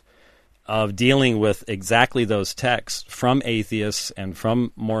years of dealing with exactly those texts from atheists and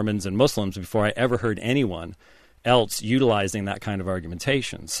from Mormons and Muslims before I ever heard anyone else utilizing that kind of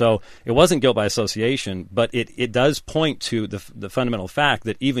argumentation. So it wasn't guilt by association, but it does point to the fundamental fact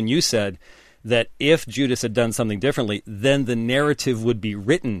that even you said that if Judas had done something differently, then the narrative would be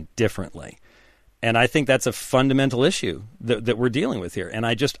written differently. And I think that's a fundamental issue that we're dealing with here. And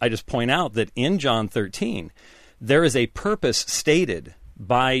I just point out that in John 13, there is a purpose stated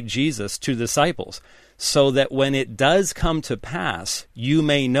by Jesus to the disciples, so that when it does come to pass, you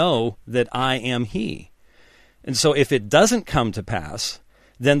may know that I am he. And so if it doesn't come to pass,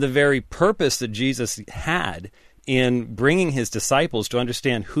 then the very purpose that Jesus had in bringing his disciples to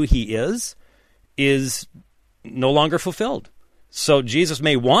understand who he is no longer fulfilled. So Jesus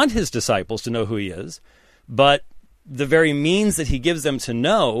may want his disciples to know who he is, but the very means that he gives them to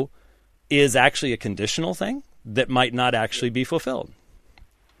know is actually a conditional thing that might not actually be fulfilled.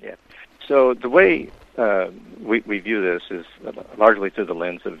 Yeah. So the way we view this is largely through the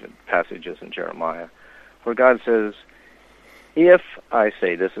lens of passages in Jeremiah, where God says, if I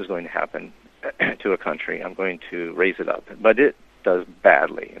say this is going to happen to a country, I'm going to raise it up, but it does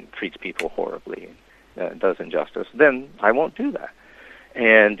badly and treats people horribly, does injustice, then I won't do that.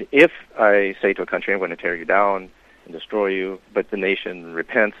 And if I say to a country, I'm going to tear you down and destroy you, but the nation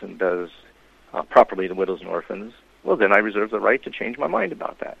repents and does properly to widows and orphans, well, then I reserve the right to change my mind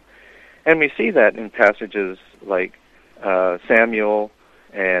about that. And we see that in passages like Samuel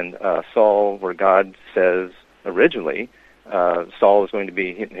and Saul, where God says originally Saul is going to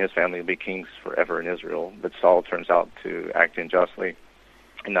be, his family will be kings forever in Israel, but Saul turns out to act unjustly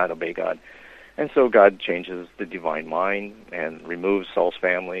and not obey God. And so God changes the divine mind and removes Saul's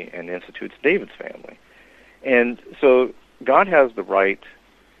family and institutes David's family. And so God has the right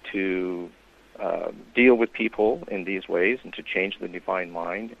to deal with people in these ways and to change the divine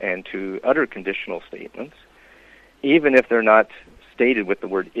mind and to utter conditional statements, even if they're not stated with the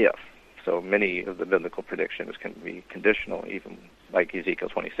word if. So many of the biblical predictions can be conditional, even like Ezekiel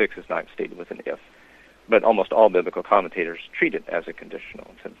 26 is not stated with an if. But almost all biblical commentators treat it as a conditional.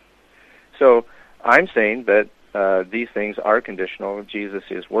 So I'm saying that these things are conditional. Jesus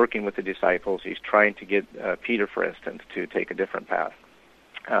is working with the disciples. He's trying to get Peter, for instance, to take a different path.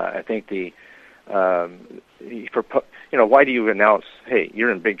 I think why do you announce, hey,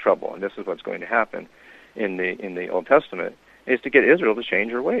 you're in big trouble and this is what's going to happen in the Old Testament, is to get Israel to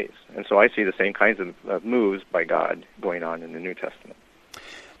change her ways. And so I see the same kinds of moves by God going on in the New Testament.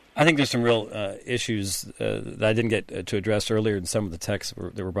 I think there's some real issues that I didn't get to address earlier in some of the texts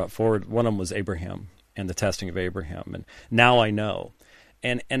that were brought forward. One of them was Abraham and the testing of Abraham. And now I know.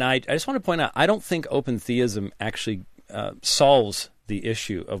 And I just want to point out, I don't think open theism actually solves the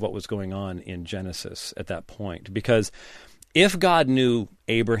issue of what was going on in Genesis at that point. Because if God knew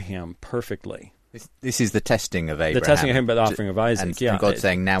Abraham perfectly... This is the testing of Abraham. The testing of him by the offering of Isaac, and God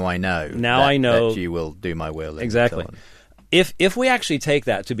saying, now I know. Now I know. That you will do my will. Exactly. So if we actually take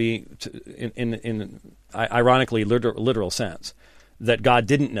that to be, in ironically, literal sense, that God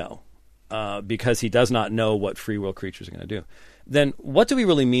didn't know, because he does not know what free will creatures are going to do, then what do we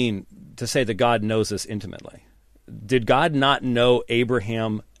really mean to say that God knows us intimately? Did God not know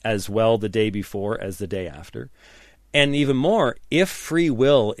Abraham as well the day before as the day after? And even more, if free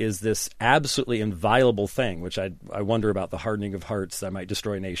will is this absolutely inviolable thing, which I wonder about the hardening of hearts that might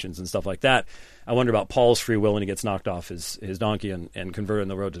destroy nations and stuff like that. I wonder about Paul's free will when he gets knocked off his donkey and converted on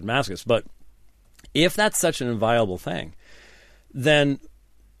the road to Damascus. But if that's such an inviolable thing, then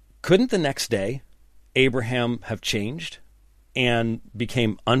couldn't the next day Abraham have changed and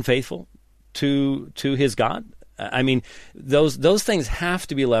became unfaithful to his God? I mean, those things have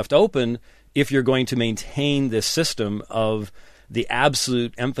to be left open if you're going to maintain this system of the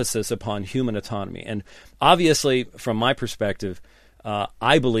absolute emphasis upon human autonomy. And obviously, from my perspective,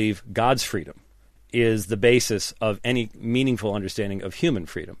 I believe God's freedom is the basis of any meaningful understanding of human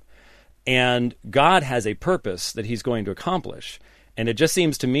freedom. And God has a purpose that he's going to accomplish. And it just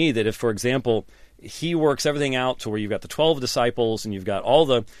seems to me that if, for example, he works everything out to where you've got the 12 disciples and you've got all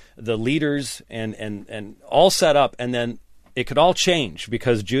the leaders and all set up, and then it could all change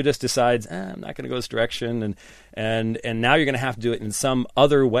because Judas decides, I'm not going to go this direction, and now you're going to have to do it in some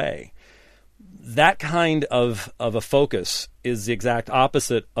other way. That kind of a focus is the exact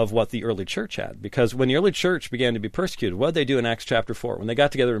opposite of what the early church had. Because when the early church began to be persecuted, what did they do in Acts chapter 4? When they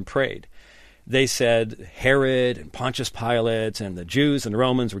got together and prayed, they said, Herod and Pontius Pilate and the Jews and the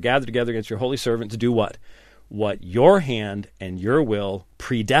Romans were gathered together against your holy servant to do what? What your hand and your will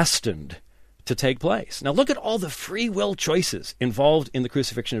predestined to take place. Now look at all the free will choices involved in the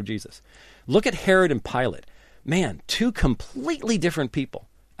crucifixion of Jesus. Look at Herod and Pilate. Man, two completely different people.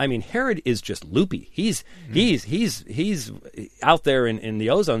 I mean, Herod is just loopy. He's out there in the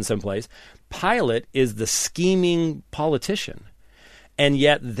ozone someplace. Pilate is the scheming politician. And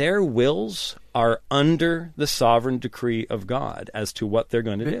yet their wills are under the sovereign decree of God as to what they're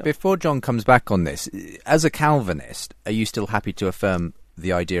going to do. Before John comes back on this, as a Calvinist, are you still happy to affirm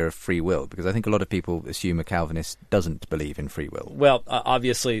the idea of free will? Because I think a lot of people assume a Calvinist doesn't believe in free will. Well,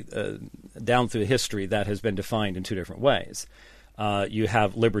 obviously, down through history, that has been defined in two different ways. You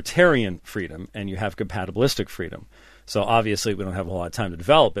have libertarian freedom and you have compatibilistic freedom. So obviously we don't have a whole lot of time to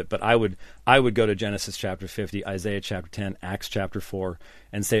develop it, but I would go to Genesis chapter 50, Isaiah chapter 10, Acts chapter 4,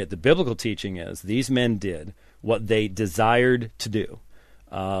 and say that the biblical teaching is these men did what they desired to do.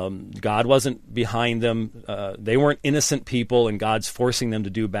 God wasn't behind them. They weren't innocent people, and God's forcing them to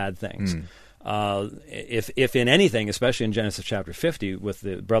do bad things. If in anything, especially in Genesis chapter 50 with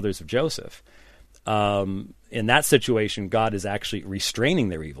the brothers of Joseph, in that situation, God is actually restraining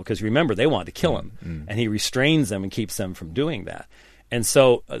their evil. Because remember, they wanted to kill him, and he restrains them and keeps them from doing that. And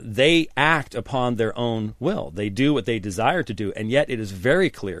so they act upon their own will. They do what they desire to do, and yet it is very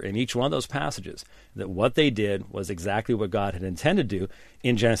clear in each one of those passages that what they did was exactly what God had intended to do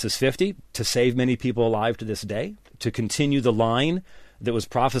in Genesis 50, to save many people alive to this day, to continue the line that was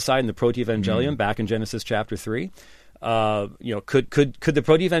prophesied in the Proto-Evangelium back in Genesis chapter 3. Could the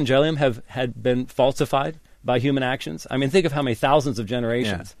Proto-Evangelium had been falsified by human actions? I mean, think of how many thousands of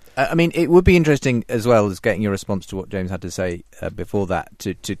generations. Yeah. I mean, it would be interesting, as well as getting your response to what James had to say before that,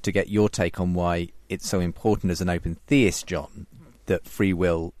 to get your take on why it's so important as an open theist, John, that free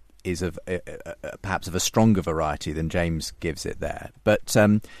will is of perhaps of a stronger variety than James gives it there. But,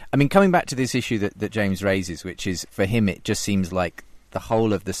 I mean, coming back to this issue that James raises, which is, for him, it just seems like the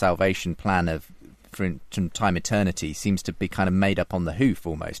whole of the salvation plan from time eternity seems to be kind of made up on the hoof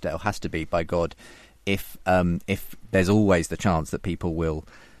almost. It has to be by God if there's always the chance that people will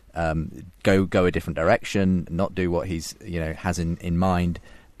go a different direction, not do what he's has in mind,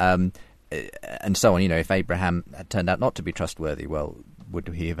 and so on. If Abraham had turned out not to be trustworthy, well, would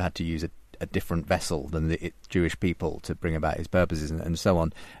he have had to use a different vessel than the Jewish people to bring about his purposes, and so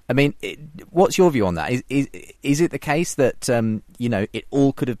on? I mean, what's your view on that? Is it the case that it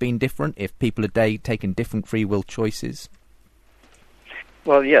all could have been different if people had taken different free will choices?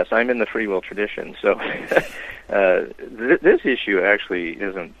 Well, yes, I'm in the free will tradition, so this issue actually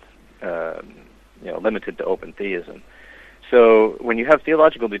isn't limited to open theism. So when you have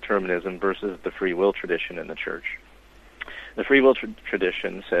theological determinism versus the free will tradition in the church, the free will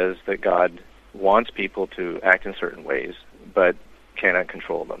tradition says that God wants people to act in certain ways, but cannot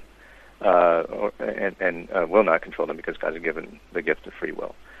control them, and will not control them because God has given the gift of free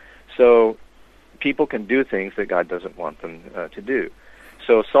will. So people can do things that God doesn't want them to do.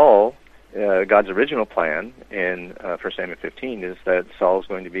 So Saul, God's original plan in 1 Samuel 15 is that Saul's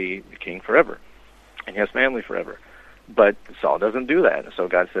going to be the king forever, and he has family forever. But Saul doesn't do that. So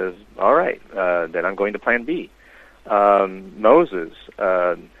God says, all right, then I'm going to plan B. Moses,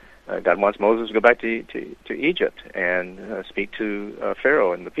 God wants Moses to go back to Egypt and speak to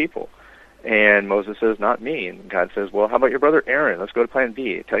Pharaoh and the people. And Moses says, not me. And God says, well, how about your brother Aaron? Let's go to plan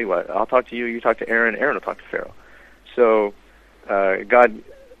B. I tell you what, I'll talk to you, you talk to Aaron, Aaron will talk to Pharaoh. So God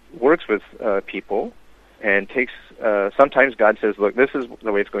works with people and takes, sometimes God says, look, this is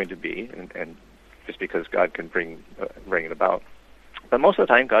the way it's going to be, and just because God can bring it about. But most of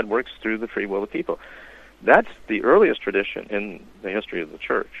the time, God works through the free will of people. That's the earliest tradition in the history of the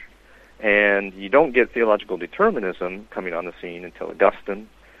church. And you don't get theological determinism coming on the scene until Augustine.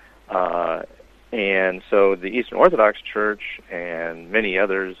 And so the Eastern Orthodox Church and many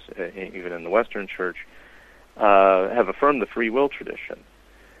others, even in the Western Church, have affirmed the free will tradition.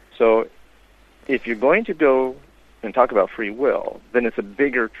 So if you're going to go and talk about free will, then it's a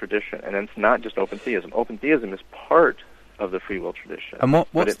bigger tradition, and it's not just open theism. Open theism is part of the free will tradition, and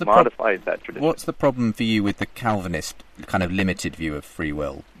what's the modifies that tradition. What's the problem for you with the Calvinist kind of limited view of free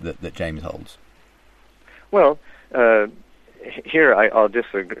will that James holds? Well, here I'll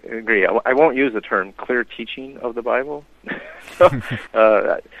disagree. I won't use the term clear teaching of the Bible. So,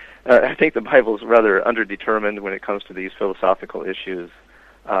 I think the Bible is rather underdetermined when it comes to these philosophical issues.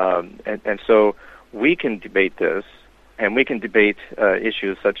 And so we can debate this, and we can debate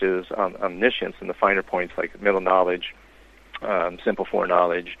issues such as omniscience and the finer points like middle knowledge, simple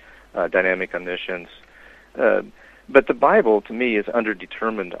foreknowledge, dynamic omniscience. But the Bible, to me, is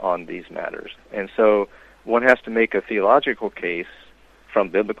underdetermined on these matters. And so one has to make a theological case from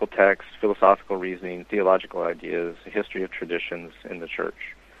biblical texts, philosophical reasoning, theological ideas, history of traditions in the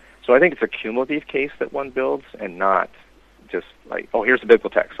church. So I think it's a cumulative case that one builds, and not just like, oh, here's the biblical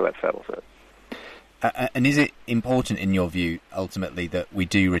text, so that settles it. And is it important, in your view, ultimately, that we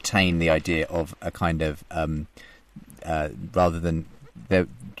do retain the idea of a kind of, rather than,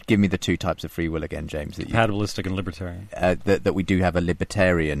 give me the two types of free will again, James. Compatibilistic and libertarian. That we do have a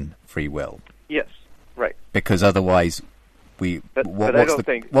libertarian free will. Yes, right. Because otherwise,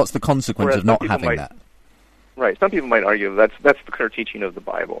 what's the consequence of not having that? Right. Some people might argue that's the clear teaching of the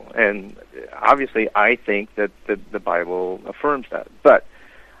Bible, and obviously I think that the Bible affirms that. But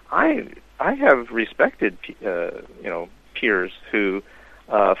I have respected peers who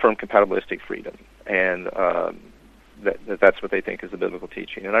affirm compatibilistic freedom, and that's what they think is the biblical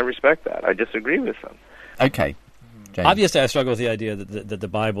teaching, and I respect that. I disagree with them. Okay. James. Obviously, I struggle with the idea that the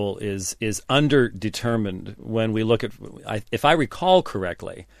Bible is underdetermined when we look at. If I recall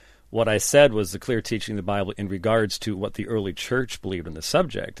correctly, what I said was the clear teaching of the Bible in regards to what the early church believed in the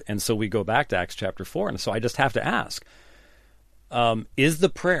subject, and so we go back to Acts chapter 4, and so I just have to ask: is the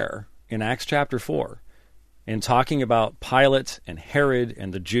prayer in Acts chapter 4, in talking about Pilate and Herod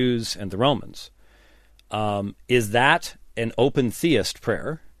and the Jews and the Romans, is that an open theist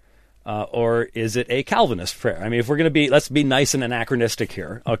prayer? Or is it a Calvinist prayer? I mean, if we're going to let's be nice and anachronistic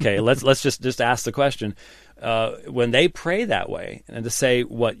here. Okay, let's just ask the question. When they pray that way, and to say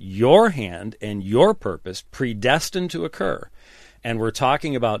what your hand and your purpose predestined to occur, and we're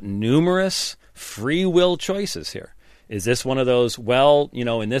talking about numerous free will choices here. Is this one of those,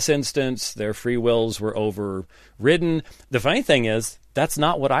 in this instance, their free wills were overridden? The funny thing is, that's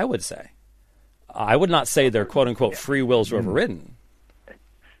not what I would say. I would not say their quote-unquote free wills were overridden.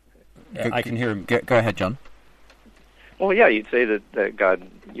 I can hear him. Go ahead, John. Well, yeah, you'd say that God,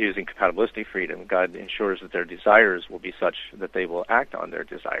 using compatibilistic freedom, God ensures that their desires will be such that they will act on their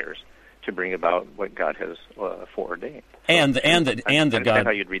desires to bring about what God has foreordained. And that God,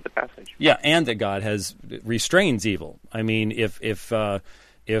 how you'd read the passage. Yeah, and that God restrains evil. I mean, if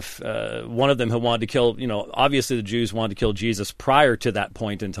one of them had wanted to kill, obviously the Jews wanted to kill Jesus prior to that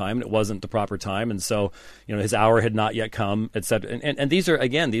point in time, and it wasn't the proper time, and so, his hour had not yet come, etc. And these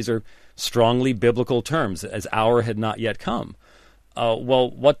are strongly biblical terms, as hour had not yet come. Well,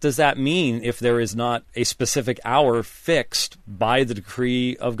 what does that mean if there is not a specific hour fixed by the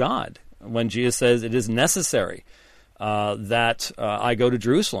decree of God? When Jesus says it is necessary that I go to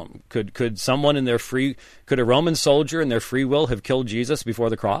Jerusalem, could someone could a Roman soldier in their free will have killed Jesus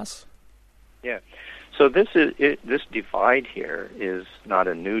before the cross? Yeah. So this divide here is not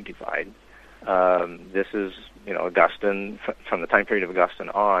a new divide. This is, Augustine, from the time period of Augustine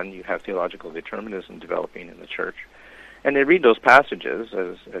on, you have theological determinism developing in the church. And they read those passages,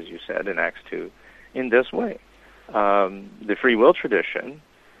 as you said, in Acts 2, in this way. The free will tradition,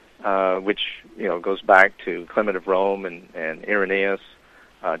 which goes back to Clement of Rome and Irenaeus,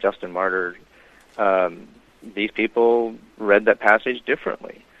 Justin Martyr, these people read that passage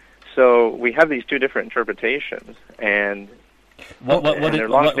differently. So we have these two different interpretations, and they're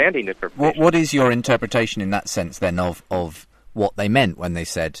long-standing interpretations. What is your interpretation in that sense, then, of what they meant when they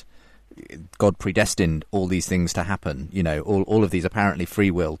said God predestined all these things to happen? All of these apparently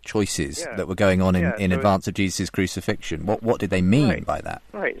free will choices that were going on in advance of Jesus' crucifixion. What did they mean by that?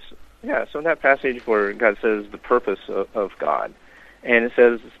 Right. So in that passage where God says the purpose of God, and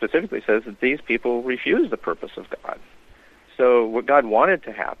it specifically says that these people refused the purpose of God. So what God wanted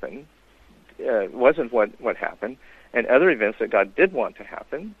to happen wasn't what happened, and other events that God did want to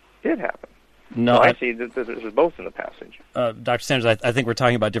happen did happen. No, so I see that there's both in the passage. Dr. Sanders, I think we're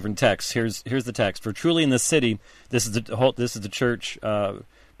talking about different texts. Here's the text: "For truly in this city, this is the church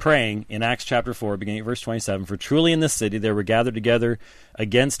praying in Acts chapter 4, beginning at verse 27. For truly in this city there were gathered together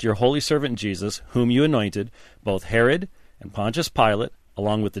against your holy servant Jesus, whom you anointed, both Herod and Pontius Pilate,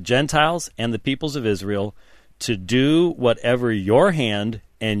 along with the Gentiles and the peoples of Israel, to do whatever your hand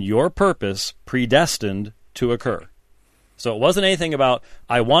and your purpose predestined to occur." So it wasn't anything about,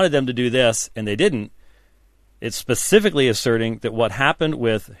 I wanted them to do this, and they didn't. It's specifically asserting that what happened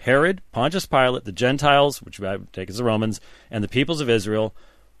with Herod, Pontius Pilate, the Gentiles, which I would take as the Romans, and the peoples of Israel,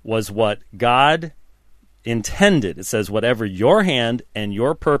 was what God intended. It says, whatever your hand and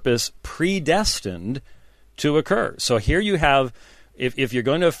your purpose predestined to occur. So here you have, if you're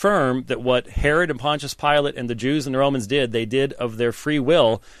going to affirm that what Herod and Pontius Pilate and the Jews and the Romans did, they did of their free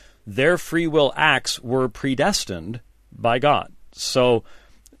will acts were predestined by God. So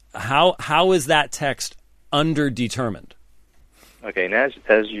how is that text underdetermined? Okay, and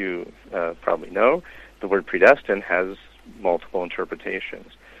as you probably know, the word predestined has multiple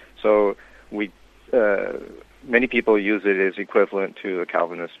interpretations. So many people use it as equivalent to a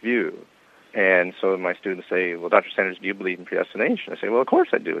Calvinist view. And so my students say, well, Dr. Sanders, do you believe in predestination? I say, well, of course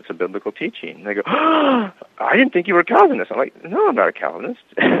I do. It's a biblical teaching. And they go, I didn't think you were a Calvinist. I'm like, no, I'm not a Calvinist.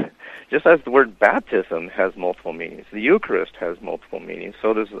 Just as the word baptism has multiple meanings, the Eucharist has multiple meanings,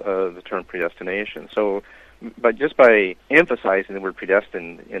 so does the term predestination. So, but just by emphasizing the word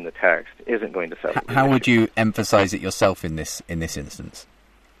predestined in the text isn't going to settle. How would you emphasize it yourself in this instance?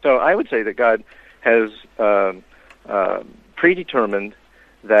 So I would say that God has predetermined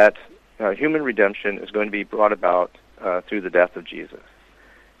that human redemption is going to be brought about through the death of Jesus.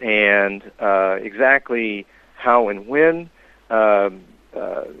 And exactly how and when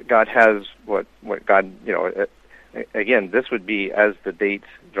God has what God, again, this would be as the date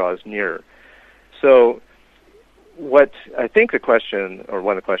draws nearer. So what I think the question, or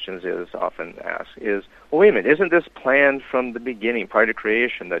one of the questions is often asked, is, well, wait a minute, isn't this planned from the beginning, prior to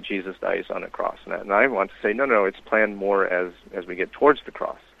creation, that Jesus dies on a cross? And I want to say, no, it's planned more as we get towards the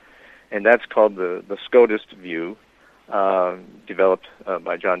cross. And that's called the Scotist view, developed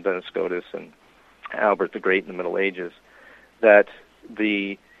by John Duns Scotus and Albert the Great in the Middle Ages, that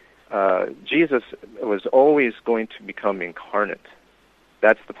Jesus was always going to become incarnate.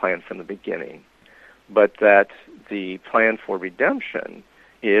 That's the plan from the beginning. But that the plan for redemption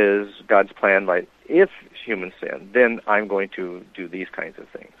is God's plan, like, if humans sin, then I'm going to do these kinds of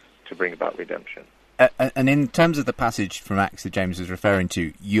things to bring about redemption. And in terms of the passage from Acts that James was referring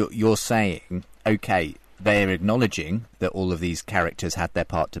to, you're saying, okay, they're acknowledging that all of these characters had their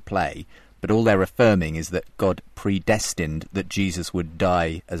part to play, but all they're affirming is that God predestined that Jesus would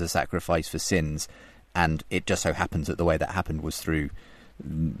die as a sacrifice for sins, and it just so happens that the way that happened was through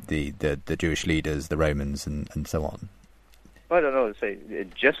the Jewish leaders, the Romans, and so on. Well, I don't know to say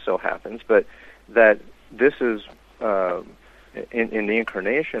it just so happens, but that this is in the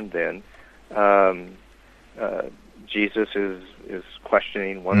incarnation. Then Jesus is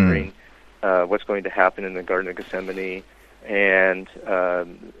questioning, wondering what's going to happen in the Garden of Gethsemane, and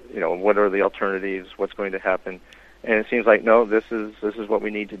what are the alternatives? What's going to happen? And it seems like, no, this is what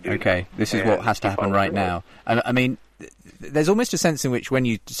we need to do. Okay, this is what has to happen right now. I mean, there's almost a sense in which when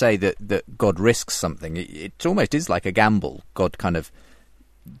you say that God risks something, it almost is like a gamble. God kind of,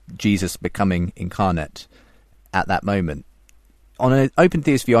 Jesus becoming incarnate at that moment. On an open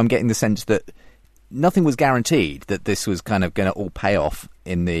theist view, I'm getting the sense that nothing was guaranteed, that this was kind of going to all pay off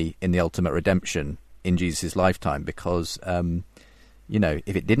in the ultimate redemption in Jesus' lifetime, because,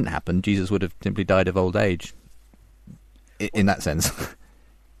 if it didn't happen, Jesus would have simply died of old age. In that sense.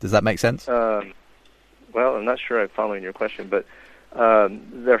 Does that make sense? Well, I'm not sure I'm following your question, but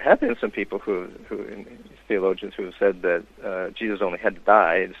there have been some people who theologians who have said that Jesus only had to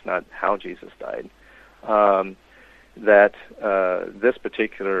die. It's not how Jesus died. That this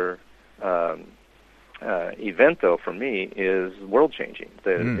particular event, though, for me, is world-changing.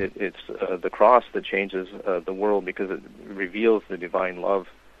 It's the cross that changes the world, because it reveals the divine love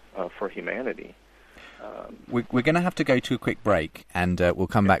for humanity. We're going to have to go to a quick break, and we'll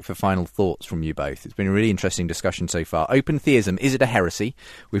come back for final thoughts from you both. It's been a really interesting discussion so far. Open theism, is it a heresy?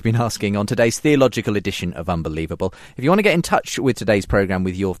 We've been asking on today's theological edition of Unbelievable. If you want to get in touch with today's programme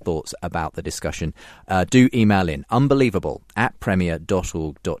with your thoughts about the discussion, do email in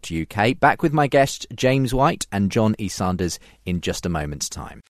unbelievable@premier.org.uk. Back with my guests, James White and John E. Sanders, in just a moment's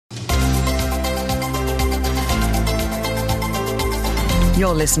time.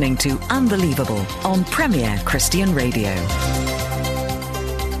 You're listening to Unbelievable on Premier Christian Radio.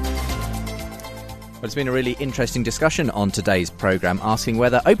 Well, it's been a really interesting discussion on today's programme, asking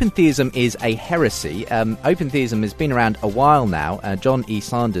whether open theism is a heresy. Open theism has been around a while now. John E.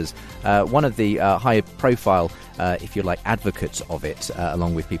 Sanders, one of the high-profile, if you like, advocates of it,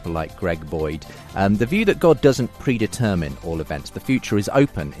 along with people like Greg Boyd. The view that God doesn't predetermine all events. The future is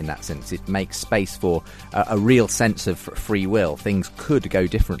open in that sense. It makes space for a real sense of free will. Things could go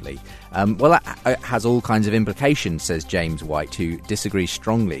differently. Well, that has all kinds of implications, says James White, who disagrees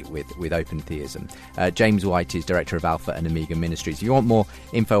strongly with open theism. James White is director of Alpha and Omega Ministries. If you want more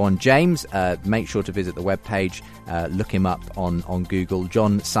info on James, make sure to visit the webpage. Look him up on Google.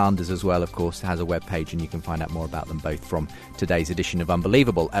 John Sanders as well, of course, has a webpage, and you can find out more about them both from today's edition of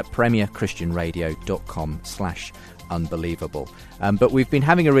Unbelievable at premierchristianradio.com/unbelievable. But we've been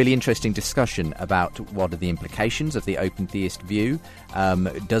having a really interesting discussion about what are the implications of the open theist view.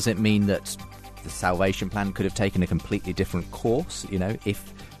 Does it mean that the salvation plan could have taken a completely different course?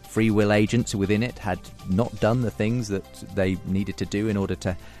 If free will agents within it had not done the things that they needed to do in order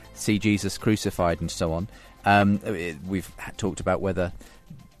to see Jesus crucified and so on. We've talked about whether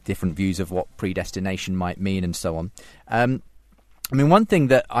different views of what predestination might mean and so on. One thing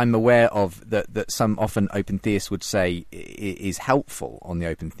that I'm aware of that some often open theists would say is helpful on the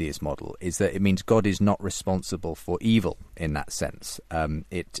open theist model is that it means God is not responsible for evil in that sense.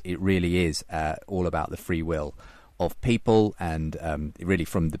 It really is all about the free will of people, and really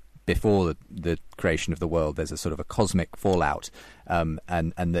from before the creation of the world, there's a sort of a cosmic fallout, and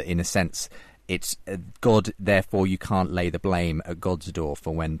that in a sense it's God. Therefore, you can't lay the blame at God's door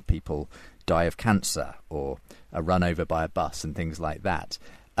for when people die of cancer or are run over by a bus and things like that.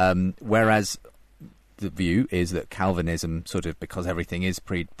 Whereas the view is that Calvinism, sort of, because everything is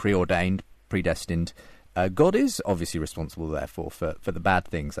preordained, predestined, God is obviously responsible, therefore, for the bad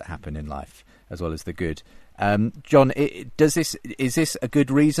things that happen in life as well as the good. John, is this a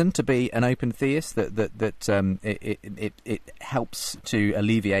good reason to be an open theist, that it helps to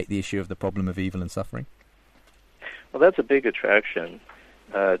alleviate the issue of the problem of evil and suffering? Well, that's a big attraction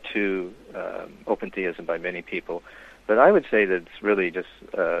to open theism by many people. But I would say that it's really just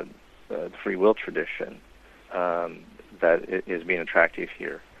the free will tradition that is being attractive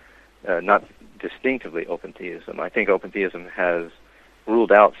here, not distinctively open theism. I think open theism has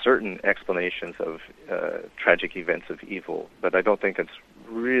ruled out certain explanations of tragic events of evil, but I don't think it's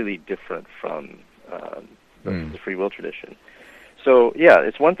really different from the free will tradition. So, yeah,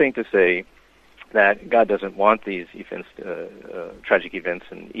 it's one thing to say that God doesn't want these events, tragic events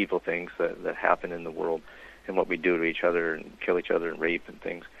and evil things that happen in the world and what we do to each other and kill each other and rape and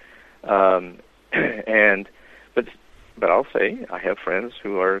things. But I'll say I have friends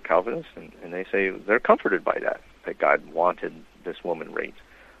who are Calvinists, and they say they're comforted by that God wanted this woman raped.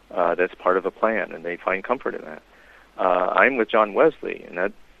 That's part of a plan, and they find comfort in that. I'm with John Wesley, and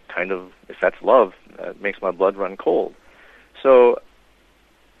that kind of, if that's love, that makes my blood run cold. So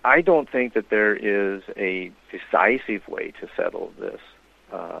I don't think that there is a decisive way to settle this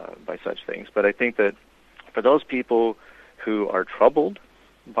by such things, but I think that for those people who are troubled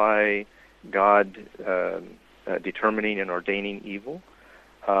by God determining and ordaining evil,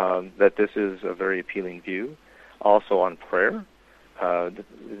 that this is a very appealing view. Also on prayer,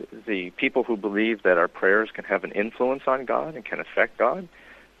 the people who believe that our prayers can have an influence on God and can affect God,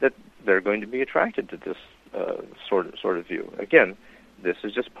 that they're going to be attracted to this sort of view. Again, this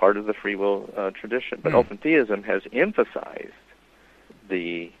is just part of the free will tradition, but open theism has emphasized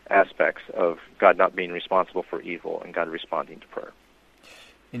the aspects of God not being responsible for evil and God responding to prayer.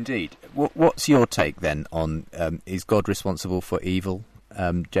 Indeed. What's your take then on is God responsible for evil,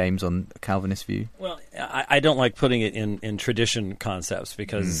 James, on the Calvinist view? Well, I don't like putting it in tradition concepts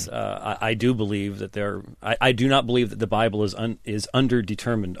because I do believe that I do not believe that the Bible is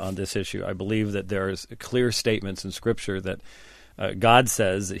underdetermined on this issue. I believe that there's clear statements in Scripture that God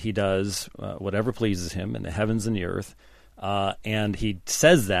says that He does whatever pleases Him in the heavens and the earth, and He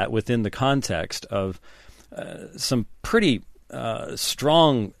says that within the context of some pretty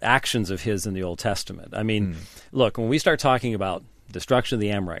strong actions of His in the Old Testament. I mean, look, when we start talking about destruction of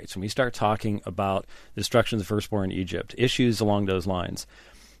the Amorites, when we start talking about the destruction of the firstborn in Egypt, issues along those lines,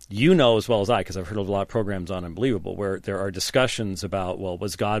 you know as well as I, because I've heard of a lot of programs on Unbelievable, where there are discussions about, well,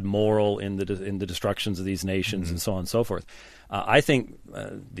 was God moral in the destructions of these nations and so on and so forth. I think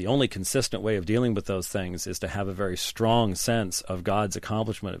the only consistent way of dealing with those things is to have a very strong sense of God's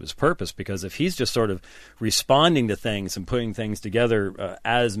accomplishment of His purpose, because if He's just sort of responding to things and putting things together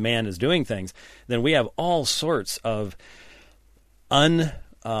as man is doing things, then we have all sorts of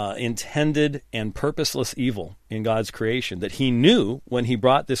unintended and purposeless evil in God's creation that He knew when He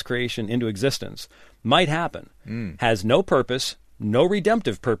brought this creation into existence might happen. Has no purpose, no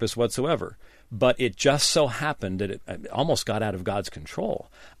redemptive purpose whatsoever, but it just so happened that it almost got out of God's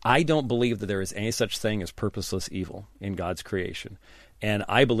control. I don't believe that there is any such thing as purposeless evil in God's creation. And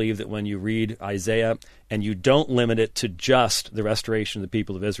I believe that when you read Isaiah and you don't limit it to just the restoration of the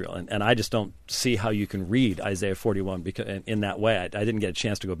people of Israel, and I just don't see how you can read Isaiah 41 in that way. I didn't get a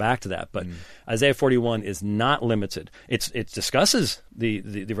chance to go back to that, but Isaiah 41 is not limited. It discusses the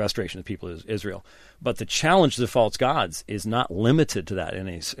restoration of the people of Israel, but the challenge to the false gods is not limited to that in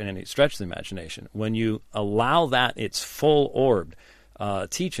any stretch of the imagination. When you allow that its full-orbed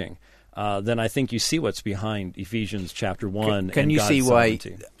teaching, then I think you see what's behind Ephesians chapter 1. Can you see why,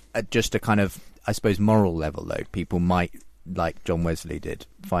 just a kind of, I suppose, moral level, though, people might, like John Wesley did,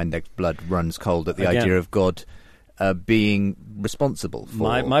 find their blood runs cold at the idea of God being responsible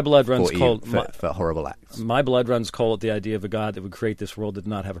for my blood runs cold for horrible acts. My blood runs cold at the idea of a God that would create this world that did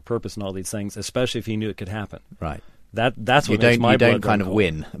not have a purpose and all these things, especially if He knew it could happen. Right. That's what makes my blood run cold. You don't kind of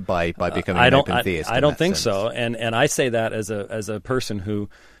win by becoming an open theist. I don't think so, and I say that as a person who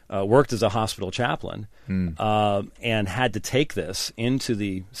worked as a hospital chaplain and had to take this into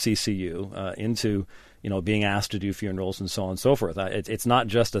the CCU, into being asked to do funerals and so on and so forth. It's not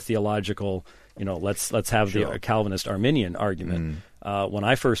just a theological, let's have the Calvinist Arminian argument. When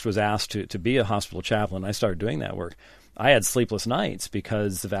I first was asked to be a hospital chaplain, I started doing that work. I had sleepless nights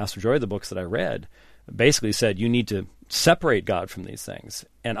because the vast majority of the books that I read basically said you need to separate God from these things.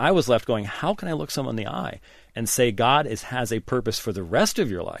 And I was left going, how can I look someone in the eye and say God has a purpose for the rest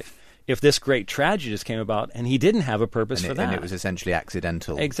of your life if this great tragedy just came about and He didn't have a purpose for that? And it was essentially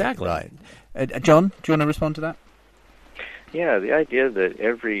accidental. Exactly. Right. John, do you want to respond to that? Yeah, the idea that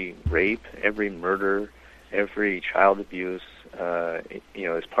every rape, every murder, every child abuse,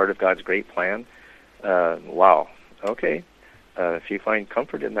 is part of God's great plan. Wow. Okay. If you find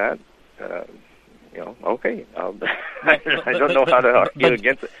comfort in that, okay. I don't know how to argue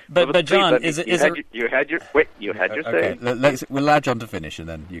against it. But John, you had your say. We'll allow John to finish, and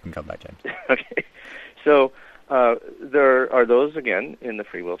then you can come back, James. Okay. So there are those again in the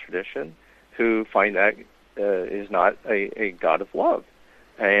free will tradition who find that is not a God of love,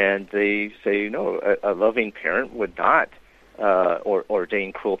 and they say no, a loving parent would not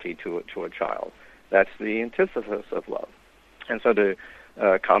ordain cruelty to a child. That's the antithesis of love. And so the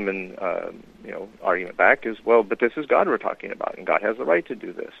common argument back is, well, but this is God we're talking about, and God has the right to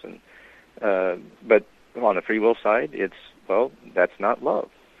do this. And but on the free will side, it's, well, that's not love.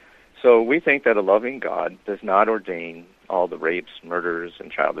 So we think that a loving God does not ordain all the rapes, murders,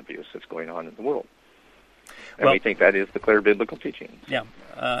 and child abuse that's going on in the world. And we think that is the clear biblical teaching. Yeah,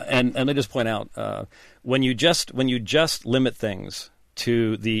 and let me just point out, when you just limit things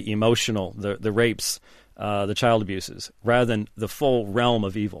to the emotional, the rapes, the child abuses, rather than the full realm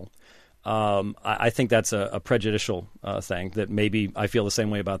of evil, I think that's a prejudicial thing. That maybe I feel the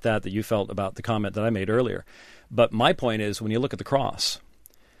same way about that you felt about the comment that I made earlier. But my point is, when you look at the cross,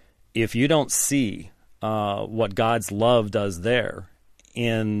 if you don't see what God's love does there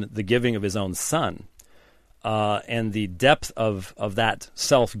in the giving of His own Son, and the depth of that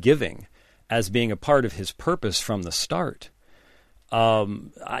self-giving as being a part of His purpose from the start,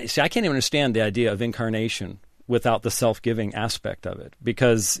 I can't even understand the idea of incarnation without the self-giving aspect of it.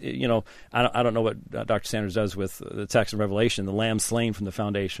 Because, I don't know what Dr. Sanders does with the text of Revelation, the Lamb slain from the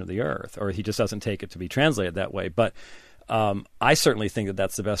foundation of the earth, or he just doesn't take it to be translated that way. But I certainly think that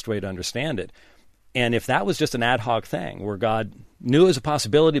that's the best way to understand it. And if that was just an ad hoc thing where God knew it was a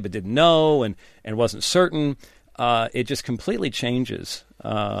possibility but didn't know and wasn't certain, it just completely changes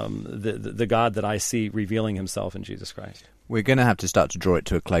the God that I see revealing Himself in Jesus Christ. We're going to have to start to draw it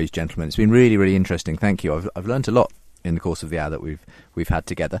to a close, gentlemen. It's been really, really interesting. Thank you. I've learned a lot in the course of the hour that we've had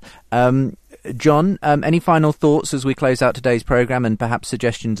together. John, any final thoughts as we close out today's programme, and perhaps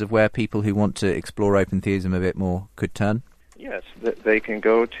suggestions of where people who want to explore open theism a bit more could turn? Yes, they can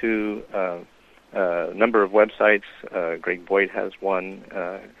go to a number of websites. Greg Boyd has one,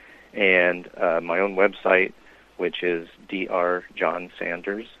 and my own website, which is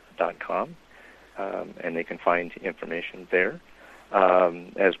drjonsanders.com, and they can find information there,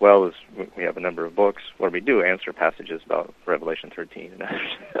 as well as we have a number of books where we do answer passages about Revelation 13 and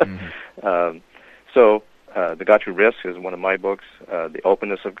others. Mm-hmm. So The God Who Risks is one of my books. The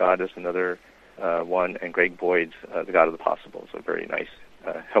Openness of God is another one, and Greg Boyd's The God of the Possible is a very nice,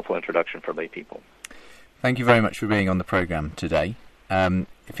 helpful introduction for lay people. Thank you very much for being on the programme today.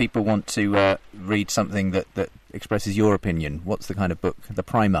 If people want to read something that expresses your opinion, what's the kind of book, the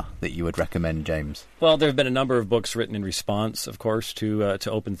primer, that you would recommend, James? Well, there have been a number of books written in response, of course, to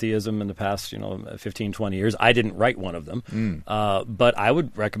open theism in the past 15, 20 years. I didn't write one of them, but I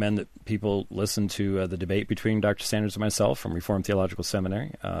would recommend that people listen to the debate between Dr. Sanders and myself from Reformed Theological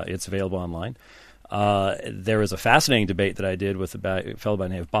Seminary. It's available online. There is a fascinating debate that I did with a fellow by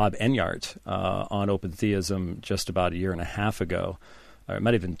the name of Bob Enyart on open theism just about a year and a half ago. Or it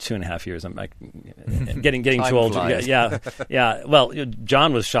might have been 2.5 years. I'm like, getting too old. Yeah. Well,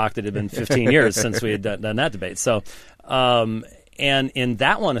 John was shocked that it had been 15 years since we had done that debate. So, and in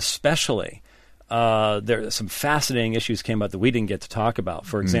that one especially, there some fascinating issues came up that we didn't get to talk about.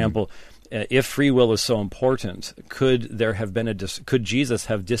 For example, if free will is so important, could Jesus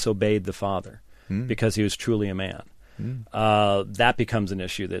have disobeyed the Father because He was truly a man? That becomes an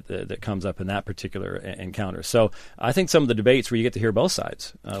issue that comes up in that particular encounter. So I think some of the debates where you get to hear both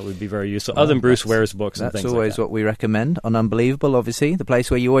sides would be very useful, other than Bruce Ware's books and things like that. That's always what we recommend on Unbelievable, obviously, the place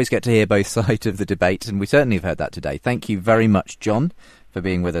where you always get to hear both sides of the debate, and we certainly have heard that today. Thank you very much, John, for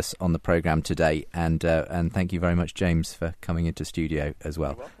being with us on the programme today, and thank you very much, James, for coming into studio as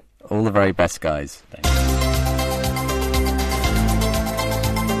well. All the very best, guys. Thanks.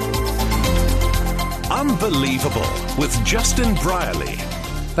 Unbelievable with Justin Brierley.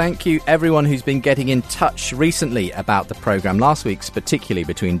 Thank you, everyone who's been getting in touch recently about the programme. Last week's particularly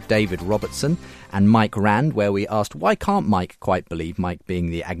between David Robertson and Mike Rand, where we asked why can't Mike quite believe, Mike being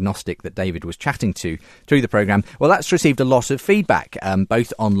the agnostic that David was chatting to through the programme. Well, that's received a lot of feedback,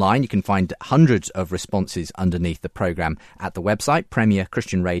 both online. You can find hundreds of responses underneath the programme at the website,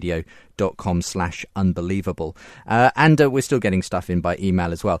 premierchristianradio.com/unbelievable. And we're still getting stuff in by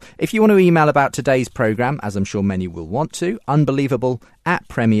email as well. If you want to email about today's programme, as I'm sure many will want to, unbelievable at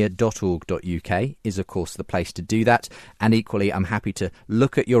premier.org.uk is, of course, the place to do that. And equally, I'm happy to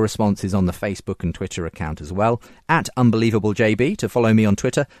look at your responses on the Facebook and Twitter account as well, at UnbelievableJB to follow me on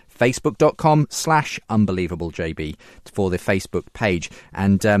Twitter, facebook.com/UnbelievableJB for the Facebook page.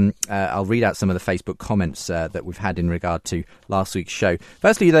 And I'll read out some of the Facebook comments that we've had in regard to last week's show.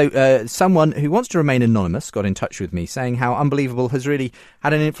 Firstly, though, someone who wants to remain anonymous got in touch with me saying how Unbelievable has really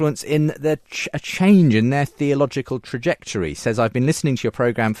had an influence in a change in their theological trajectory. Says, I've been listening to your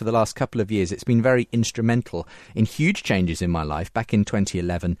programme for the last couple of years. It's been very instrumental in huge changes in my life. Back in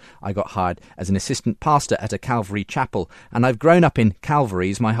 2011, I got hired as an assistant pastor at a Calvary chapel, and I've grown up in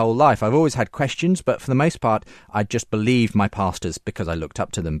Calvaries my whole life. I've always had questions, but for the most part, I just believed my pastors because I looked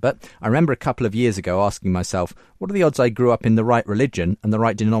up to them. But I remember a couple of years ago asking myself, what are the odds I grew up in the right religion and the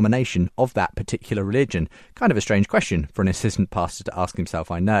right denomination of that particular religion? Kind of a strange question for an assistant pastor to ask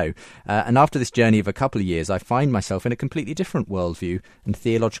himself, I know. And after this journey of a couple of years, I find myself in a completely different worldview and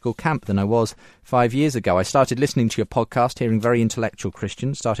theological camp than I was 5 years ago. I started listening to your podcast, hearing very intellectual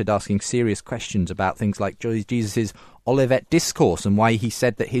Christians, started asking serious questions about things like Jesus' Olivet Discourse and why he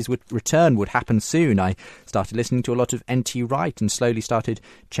said that his return would happen soon. I started listening to a lot of N.T. Wright and slowly started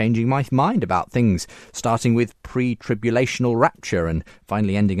changing my mind about things, starting with pre-tribulational rapture and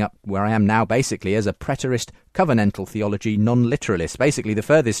finally ending up where I am now, basically as a preterist covenantal theology non-literalist, basically the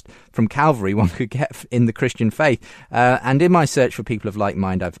furthest from Calvary one could get in the Christian faith. And in my search for people of like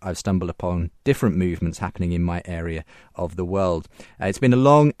mind, I've stumbled upon different movements happening in my area of the world. It's been a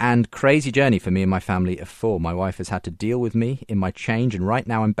long and crazy journey for me and my family of four. My wife has had to deal with me in my change, and right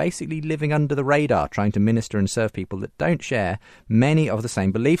now I'm basically living under the radar, trying to minister and serve people that don't share many of the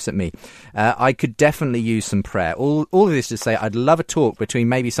same beliefs as me. I could definitely use some prayer. All of this to say, I'd love a talk between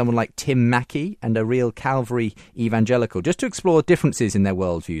maybe someone like Tim Mackey and a real Calvary evangelical, just to explore differences in their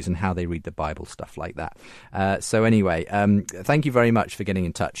worldviews and how they read the Bible, stuff like that. So anyway, thank you very much for getting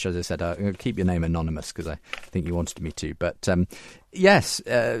in touch. As I said, I'm going to keep your name anonymous because I think you wanted me to. But yes,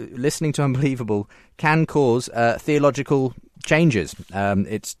 listening to Unbelievable can cause theological changes.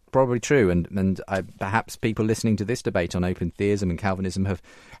 It's probably true, and perhaps people listening to this debate on open theism and Calvinism have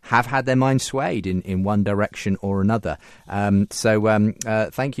had their minds swayed in one direction or another. So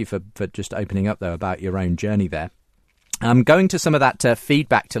thank you for just opening up, though, about your own journey there. Going to some of that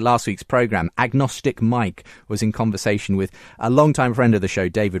feedback to last week's programme, Agnostic Mike was in conversation with a long-time friend of the show,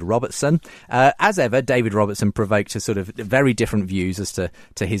 David Robertson. As ever, David Robertson provoked a sort of very different views as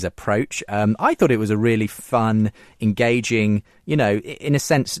to his approach. I thought it was a really fun, engaging, in a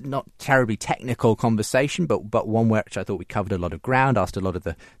sense, not terribly technical conversation, but one which I thought we covered a lot of ground, asked a lot of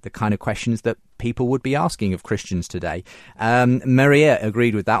the kind of questions that people would be asking of Christians today. Maria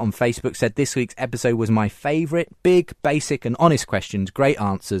agreed with that on Facebook, said this week's episode was my favourite. Big, basic and honest questions, great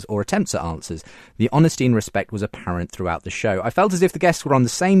answers or attempts at answers. The honesty and respect was apparent throughout the show. I felt as if the guests were on the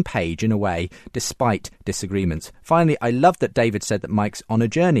same page in a way, despite disagreements. Finally, I loved that David said that Mike's on a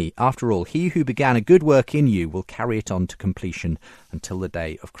journey. After all, he who began a good work in you will carry it on to completion until the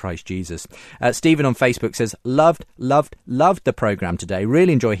day of Christ Jesus. Stephen on Facebook says, loved the programme today.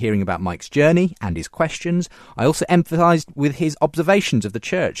 Really enjoy hearing about Mike's journey and his questions. I also emphatised with his observations of the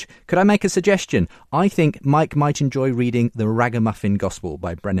church. Could I make a suggestion? I think Mike might enjoy reading The Ragamuffin Gospel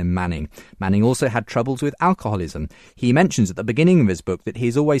by Brennan Manning. Manning also had troubles with alcoholism. He mentions at the beginning of his book that he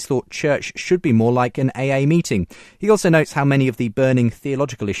has always thought church should be more like an AA meeting. He also notes how many of the burning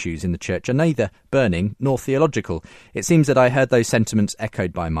theological issues in the church are neither burning nor theological. It seems that I heard those sentiments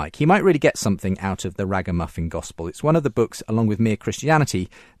echoed by Mike. He might really get something out of The Ragamuffin Gospel. It's one of the books, along with Mere Christianity,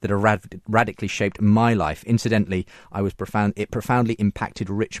 that have radically shaped my life. Incidentally, it profoundly impacted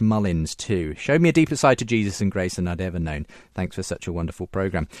Rich Mullins too. Showed me a deeper side to Jesus and grace than I'd ever known. Thanks for such a wonderful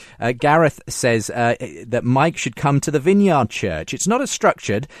programme. Gareth says that Mike should come to the Vineyard Church. It's not as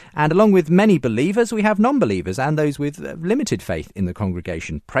structured, and along with many believers, we have non-believers and those with limited faith in the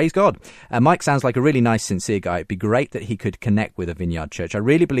congregation. Praise God. Mike sounds like a really nice, sincere guy. It'd be great that he could connect with a Vineyard Church. I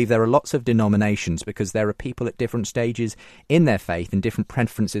really believe there are lots of denominations because there are people at different stages in their faith and different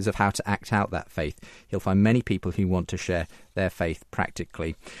preferences of how to act out that faith. He'll find many people who want to share their faith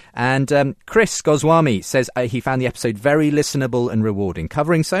practically. And Chris Goswami says he found the episode very listenable and rewarding.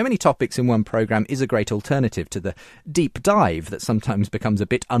 Covering so many topics in one programme is a great alternative to the deep dive that sometimes becomes a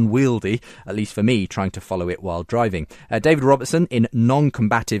bit unwieldy, at least for me, trying to follow it while driving. David Robertson, in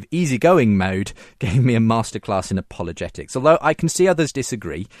non-combative, easygoing mode, gave me a masterclass in apologetics, although I can see others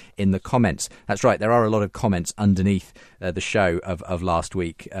disagree in the comments. That's right, there are a lot of comments underneath the show of last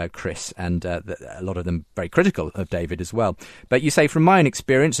week, Chris, and a lot of them very critical of David as well. But you say, from my own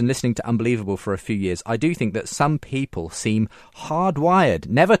experience and listening to Unbelievable for a few years, I do think that some people seem hardwired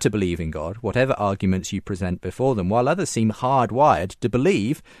never to believe in God, whatever arguments you present before them, while others seem hardwired to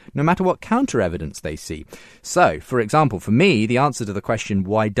believe no matter what counter-evidence they see. So, for example, for me, the answer to the question,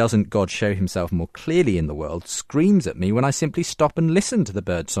 why doesn't God show himself more clearly in the world, screams at me when I simply stop and listen to the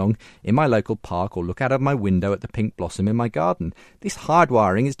birdsong in my local park or look out of my window at the pink blossom in my garden. This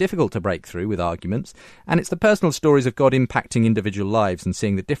hardwiring is difficult to break through with arguments, and it's the personal stories of God impacting individual lives and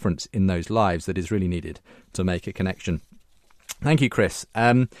seeing the difference in those lives that is really needed to make a connection. Thank you, Chris.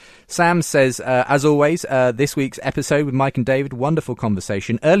 Sam says, as always, this week's episode with Mike and David, wonderful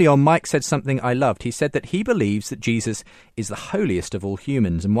conversation. Early on, Mike said something I loved. He said that he believes that Jesus is the holiest of all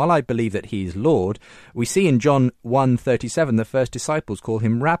humans. And while I believe that he is Lord, we see in John 1:37, the first disciples call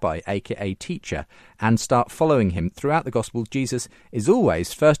him Rabbi, aka teacher, and start following him. Throughout the Gospel, Jesus is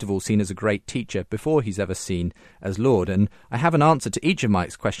always, first of all, seen as a great teacher before he's ever seen as Lord. And I have an answer to each of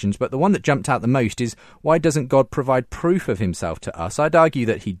Mike's questions, but the one that jumped out the most is, why doesn't God provide proof of himself to us? I'd argue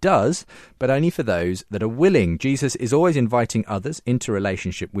that he does, but only for those that are willing. Jesus is always inviting others into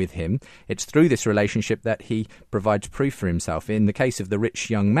relationship with him. It's through this relationship that he provides proof for himself. In the case of the rich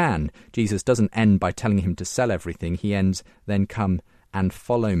young man, Jesus doesn't end by telling him to sell everything. He ends, then come and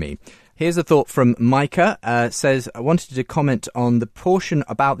follow me. Here's a thought from Micah, says, I wanted to comment on the portion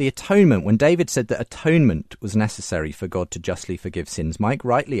about the atonement. When David said that atonement was necessary for God to justly forgive sins, Mike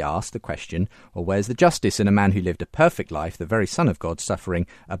rightly asked the question, well, where's the justice in a man who lived a perfect life, the very Son of God, suffering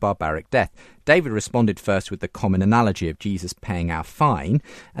a barbaric death? David responded first with the common analogy of Jesus paying our fine,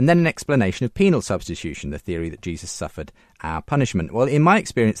 and then an explanation of penal substitution, the theory that Jesus suffered our punishment. Well, in my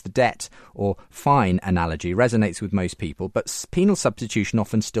experience, the debt or fine analogy resonates with most people, but penal substitution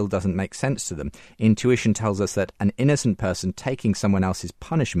often still doesn't make sense to them. Intuition tells us that an innocent person taking someone else's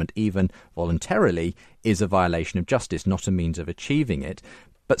punishment, even voluntarily, is a violation of justice, not a means of achieving it.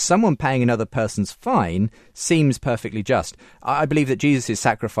 But someone paying another person's fine seems perfectly just. I believe that Jesus'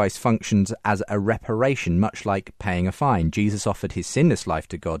 sacrifice functions as a reparation, much like paying a fine. Jesus offered his sinless life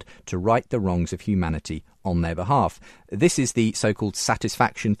to God to right the wrongs of humanity on their behalf. This is the so-called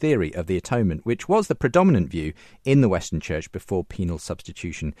satisfaction theory of the atonement, which was the predominant view in the Western Church before penal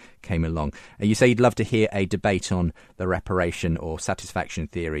substitution came along. You say you'd love to hear a debate on the reparation or satisfaction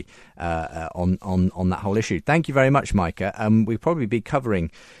theory on that whole issue. Thank you very much, Micah. We'll probably be covering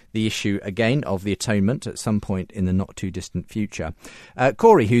the issue again of the atonement at some point in the not too distant future.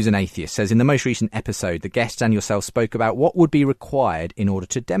 Corey, who's an atheist, says, in the most recent episode, the guests and yourself spoke about what would be required in order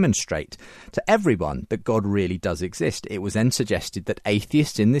to demonstrate to everyone that God really does exist. It was then suggested that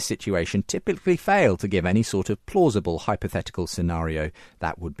atheists in this situation typically fail to give any sort of plausible hypothetical scenario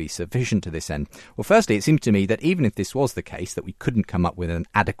that would be sufficient to this end. Well, firstly, it seems to me that even if this was the case, that we couldn't come up with an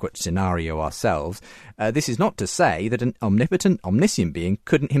adequate scenario ourselves, this is not to say that an omnipotent, omniscient being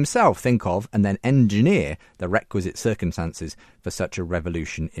couldn't himself think of and then engineer the requisite circumstances for such a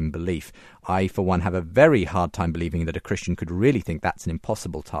revolution in belief. I, for one, have a very hard time believing that a Christian could really think that's an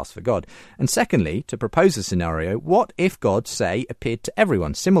impossible task for God. And secondly, to propose a scenario, what if God, say, appeared to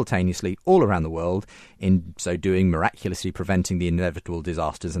everyone simultaneously all around the world, in so doing miraculously preventing the inevitable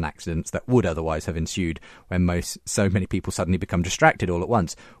disasters and accidents that would otherwise have ensued when so many people suddenly become distracted all at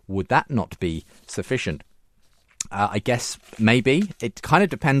once? Would that not be sufficient? I guess maybe. It kind of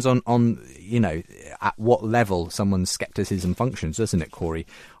depends on at what level someone's skepticism functions, doesn't it, Corey?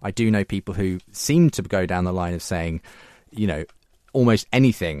 I do know people who seem to go down the line of saying, almost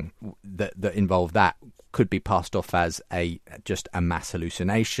anything that involved that could be passed off as just a mass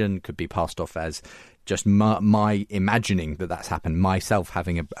hallucination, could be passed off as just my imagining that that's happened, myself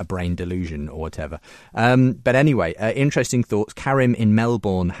having a brain delusion or whatever. But anyway, interesting thoughts. Karim in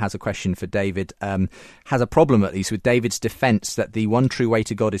Melbourne has a question for David, has a problem at least with David's defence that the one true way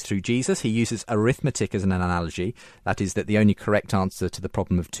to God is through Jesus. He uses arithmetic as an analogy. That is, that the only correct answer to the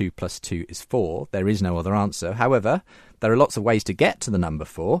problem of 2 + 2 is 4. There is no other answer. However, there are lots of ways to get to the number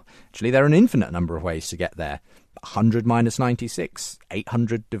 4. Actually, there are an infinite number of ways to get there. 100 minus 96,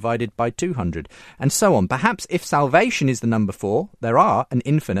 800 divided by 200, and so on. Perhaps if salvation is the number 4, there are an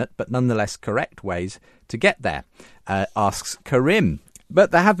infinite but nonetheless correct ways to get there, asks Karim.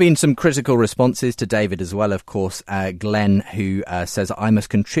 But there have been some critical responses to David as well, of course. Glenn, who says, I must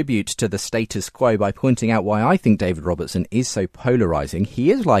contribute to the status quo by pointing out why I think David Robertson is so polarising. He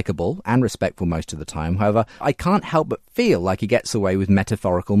is likeable and respectful most of the time. However, I can't help but feel like he gets away with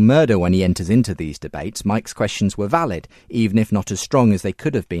metaphorical murder when he enters into these debates. Mike's questions were valid, even if not as strong as they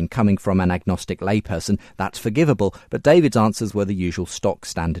could have been coming from an agnostic layperson. That's forgivable. But David's answers were the usual stock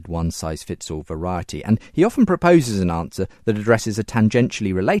standard one-size-fits-all variety. And he often proposes an answer that addresses a tangential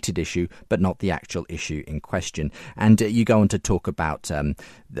tangentially related issue, but not the actual issue in question. And you go on to talk about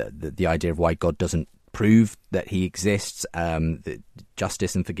the idea of why God doesn't prove that he exists, the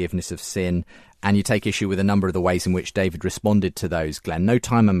justice and forgiveness of sin, and you take issue with a number of the ways in which David responded to those, Glenn. No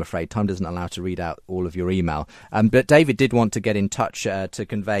time, I'm afraid. Time doesn't allow to read out all of your email. But David did want to get in touch to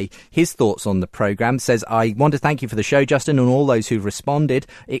convey his thoughts on the programme. Says, I want to thank you for the show, Justin, and all those who've responded.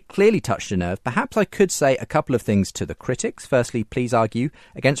 It clearly touched a nerve. Perhaps I could say a couple of things to the critics. Firstly, please argue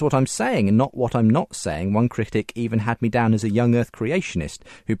against what I'm saying and not what I'm not saying. One critic even had me down as a young Earth creationist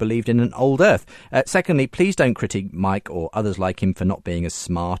who believed in an old Earth. Secondly, please don't critique Mike or others like him for not being as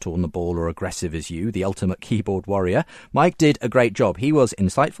smart, on the ball or aggressive as you, the ultimate keyboard warrior. Mike did a great job. He was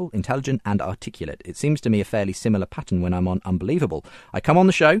insightful, intelligent and articulate. It seems to me a fairly similar pattern when I'm on Unbelievable. I come on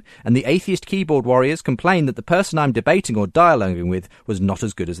the show and the atheist keyboard warriors complain that the person I'm debating or dialoguing with was not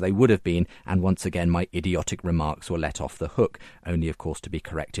as good as they would have been, and once again my idiotic remarks were let off the hook, only of course to be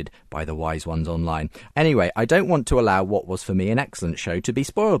corrected by the wise ones online. Anyway, I don't want to allow what was for me an excellent show to be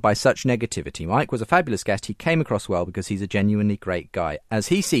spoiled by such negativity. Mike was a fabulous guest. He came across well because he's a genuinely great guy. As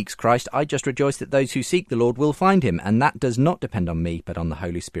he seeks Christ, I just rejoice that those who seek the Lord will find him, and that does not depend on me, but on the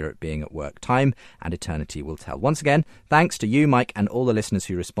Holy Spirit being at work. Time and eternity will tell. Once again, thanks to you, Mike, and all the listeners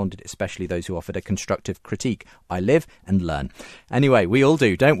who responded, especially those who offered a constructive critique. I live and learn. Anyway, we all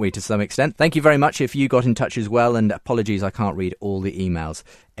do, don't we, to some extent? Thank you very much if you got in touch as well, and apologies I can't read all the emails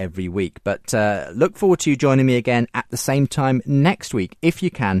every week. But look forward to you joining me again at the same time next week. If you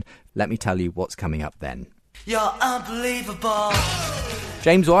can, let me tell you what's coming up then. You're unbelievable.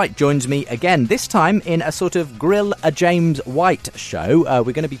 James White joins me again, this time in a sort of Grill a James White show.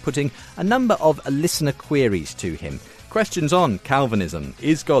 We're going to be putting a number of listener queries to him. Questions on Calvinism,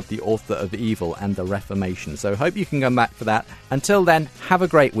 is God the author of evil, and the Reformation. So hope you can come back for that. Until then, have a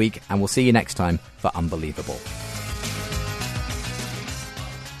great week, and we'll see you next time for Unbelievable.